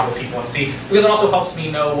hang out with people and see, because it also helps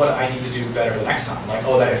me know what I need to do better the next time. Like,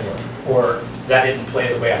 oh, that didn't work, or that didn't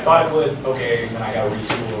play the way I thought it would. Okay, then I got to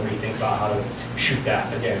retool or rethink about how to shoot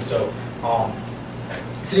that again. So,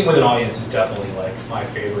 sitting with an audience is definitely like my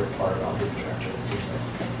favorite part about being a director. Seeing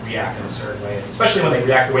them react in a certain way, especially when they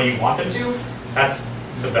react the way you want them to. That's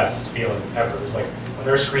the best feeling ever. It's like when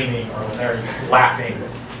they're screaming or when they're laughing.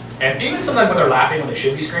 And even sometimes when they're laughing when they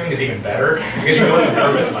should be screaming is even better, because you know it's a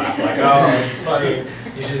nervous laugh. Like, oh, this is funny.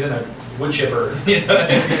 He's just in a wood chipper. You know?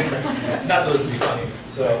 It's not supposed to be funny.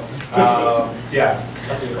 So, yeah,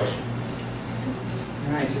 that's a good question.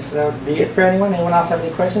 Nice. So that would be it for anyone. Anyone else have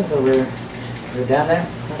any questions? Or we're down there?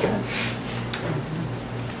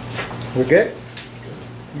 We're good?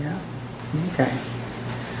 Yeah. Okay.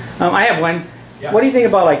 I have one. Yeah. What do you think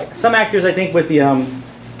about, like, some actors, I think, with the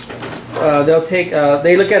they'll take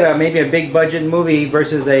they look at maybe a big budget movie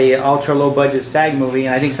versus a ultra low budget SAG movie,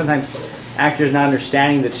 and I think sometimes actors not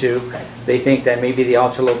understanding the two, they think that maybe the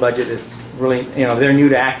ultra low budget is really, you know, they're new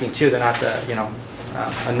to acting too, they're not the, you know,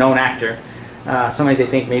 a known actor. Sometimes they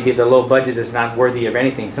think maybe the low budget is not worthy of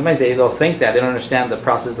anything. Sometimes they'll think that, they don't understand the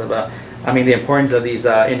process of I mean, the importance of these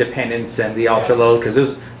independents and the ultra low,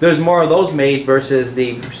 because there's more of those made versus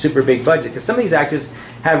the super big budget. Because some of these actors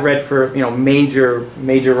have read for, you know, major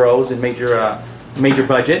roles and major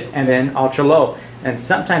budget, and then ultra low. And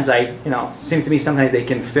sometimes seems to me sometimes they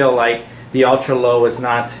can feel like the ultra low is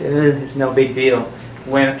not, it's no big deal.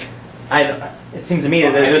 When it seems to me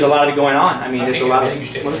that there's a lot of going on. I mean, there's a lot of. I think you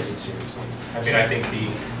should take it seriously. I mean, I think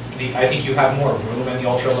I think you have more room in the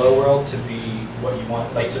ultra low world to be what you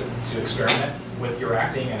want, like to experiment with your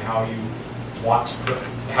acting and how you want to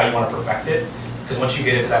perfect it. Because once you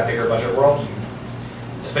get into that bigger budget world,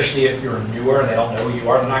 especially if you're newer and they don't know who you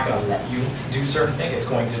are, they're not going to let you do certain things. It's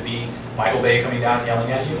going to be Michael Bay coming down and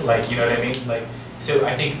yelling at you, like, you know what I mean? Like, so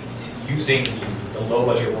I think using the low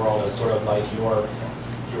budget world as sort of like your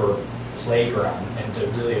playground and to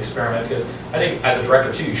really experiment, because I think as a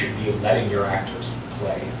director too, you should be letting your actors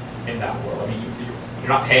play in that world. I mean, you're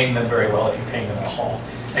not paying them very well if you're paying them at all.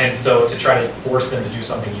 And so to try to force them to do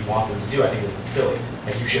something you want them to do, I think this is silly.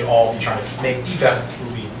 Like, you should all be trying to make the best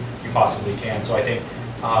movie you possibly can. So I think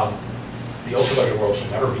the ultra budget world should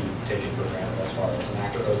never be taken for granted as far as an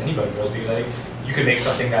actor goes, anybody goes, because I think you could make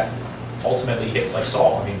something that ultimately hits, like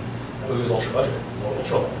Saw. I mean, that movie was ultra budget,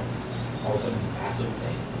 ultra low, all of a sudden massive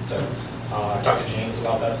thing. And so I talked to James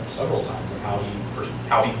about that several times and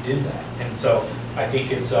how he did that. And so I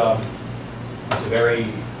think it's a very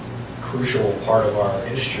crucial part of our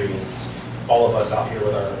industry, is all of us out here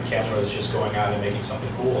with our cameras just going out and making something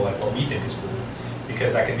cool, like what we think is cool,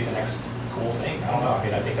 because that could be the next cool thing. I don't know. I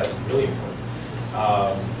mean, I think that's really important.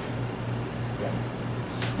 Yeah.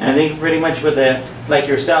 And I think pretty much with like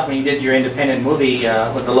yourself, when you did your independent movie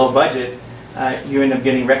with the low budget, you end up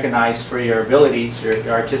getting recognized for your abilities, your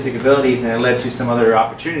artistic abilities, and it led to some other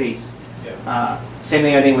opportunities. Yeah. Same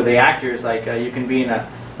thing I think with the actors. Like you can be in a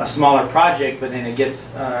smaller project, but then it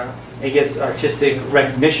gets artistic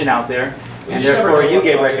recognition out there, and therefore you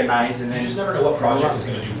get recognized. And then you just never know what project is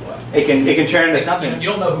going to do what. It can turn into something. You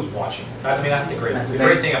don't know who's watching. I mean, that's the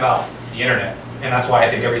great thing about the internet, and that's why I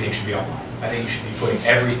think everything should be online. I think you should be putting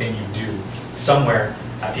everything you do somewhere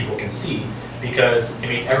that people can see, because I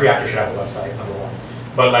mean, every actor should have a website, number one.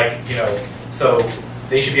 But like, you know, so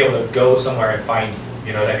they should be able to go somewhere and find,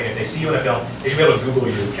 you know what I mean? If they see you in a film, they should be able to Google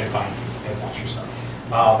you and find you and watch your stuff.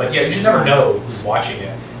 But yeah, you should never know who's watching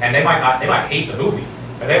it, and they might hate the movie,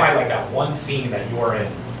 but they might like that one scene that you're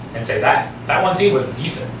in and say that one scene was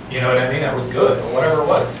decent, you know what I mean? That was good, or whatever it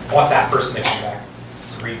was. I want that person to come back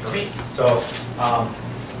to read for me. So,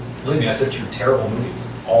 believe me, I sit through terrible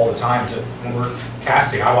movies all the time. When we're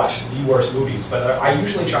casting, I watch the worst movies, but I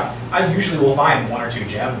usually will find one or two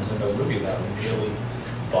gems in those movies that are really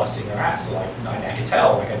busting their ass. So like, I can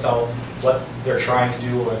tell what they're trying to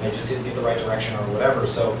do, or they just didn't get the right direction or whatever.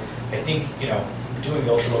 So I think, you know, doing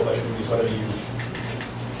the ultra low budget movies, whether you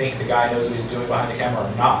think the guy knows what he's doing behind the camera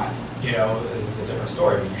or not, you know, is a different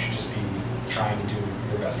story. But you should just be trying to do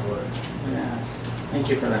your best work. Yes. Thank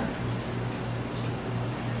you for that.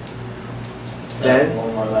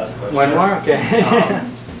 One more last question. One more? Okay.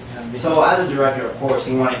 So as a director, of course,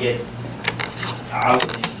 you want to get I would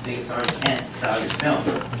think the biggest stars you can is sell your film,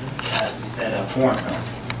 as you said, foreign films.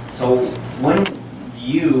 So when do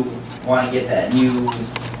you want to get that new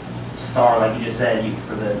star, like you just said,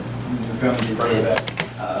 for the new film you just did,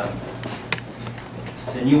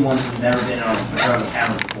 the new ones who've never been on the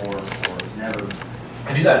camera before, or never...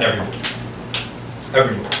 I do that in every movie.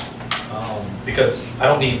 Every movie. Because I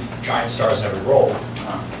don't need giant stars in every role.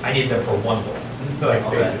 I need them for one role, like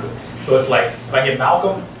basically. So it's like, if I get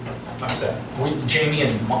Malcolm, I'm set. Jamie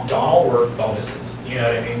and Donald were bonuses. You know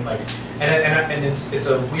what I mean? Like, and it's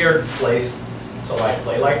a weird place to like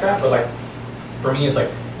play like that. But like, for me, it's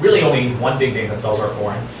like really only need one big name that sells our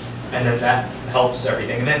foreign, and then that helps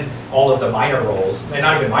everything. And then all of the minor roles, and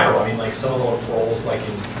not even minor roles. I mean, like some of the roles like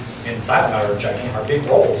in Silent Night are gigantic, are big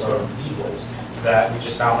roles, or lead roles that we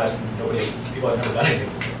just found that people have never done anything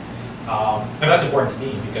with. And that's important to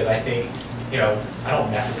me because I think, you know, I don't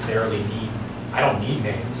need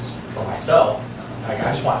names for myself. Like,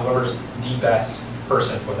 I just want whoever's the best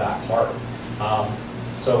person for that part.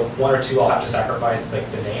 So one or two I'll have to sacrifice like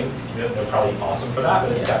the name, even though they're probably awesome for that,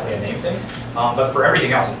 but it's definitely a name thing. But for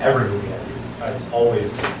everything else, in every movie I do,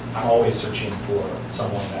 I'm always searching for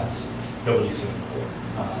someone that's nobody's seen before.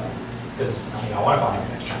 Because I mean, I want to find the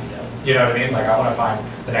next Johnny Depp. You know what I mean? Like, I want to find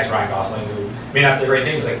the next Ryan Gosling. Who, I mean, that's the great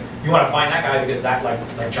thing. Is like you want to find that guy because that like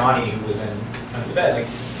Johnny who was in Under the Bed. Like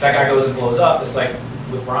that guy goes and blows up. It's like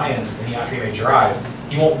with Brian, when he after he made Drive,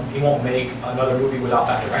 he won't make another movie without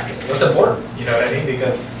that director. That's important. You know what I mean?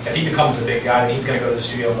 Because if he becomes the big guy, then he's going to go to the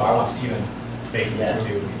studio and go, I want Steven making this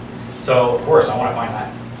movie with me. So of course, I want to find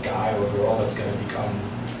that guy or girl that's going to become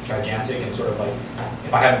gigantic and sort of like,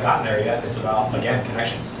 if I haven't gotten there yet, it's about, again,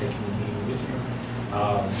 connections, taking me with you.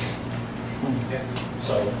 Yeah.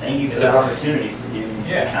 So thank you for the opportunity for you.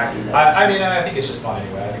 Yeah. I mean, I think it's just fun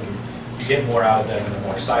anyway. I think you get more out of them and they're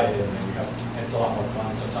more excited and it's a lot more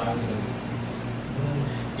fun sometimes. And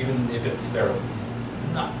even if they're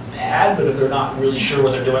not bad, but if they're not really sure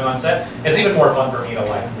what they're doing on set, it's even more fun for me to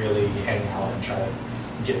like really hang out and try to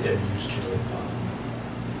get them used to it.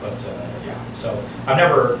 Yeah, so I'm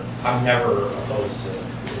never opposed to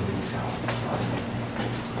new talent.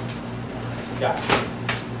 Yeah.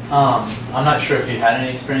 I'm not sure if you had any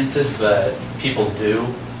experiences, but people do.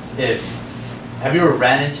 Have you ever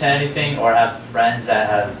ran into anything or have friends that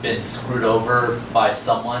have been screwed over by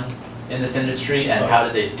someone in this industry, and how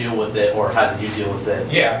did they deal with it, or how did you deal with it?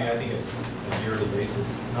 Yeah, I mean, I think it's a yearly basis. If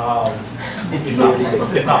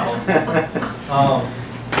not monthly.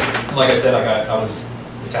 Like I said, I was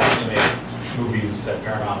attached to make movies at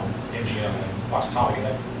Paramount, and MGM, and Fox Atomic, and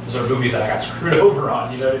those are movies that I got screwed over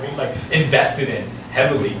on, you know what I mean? Like, invested in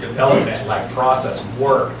heavily, development, like process,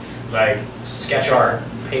 work, like sketch art,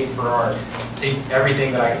 paid for art,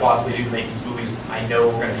 everything that I could possibly do to make these movies I know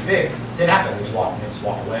were going to be big. Didn't happen. They just walked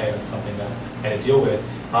away. That's something that I had to deal with.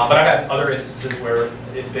 But I've had other instances where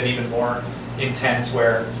it's been even more intense,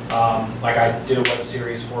 where like I did a web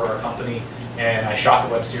series for our company, and I shot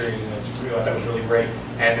the web series, and I thought it was really great,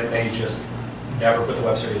 and then they just never put the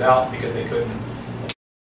web series out because they couldn't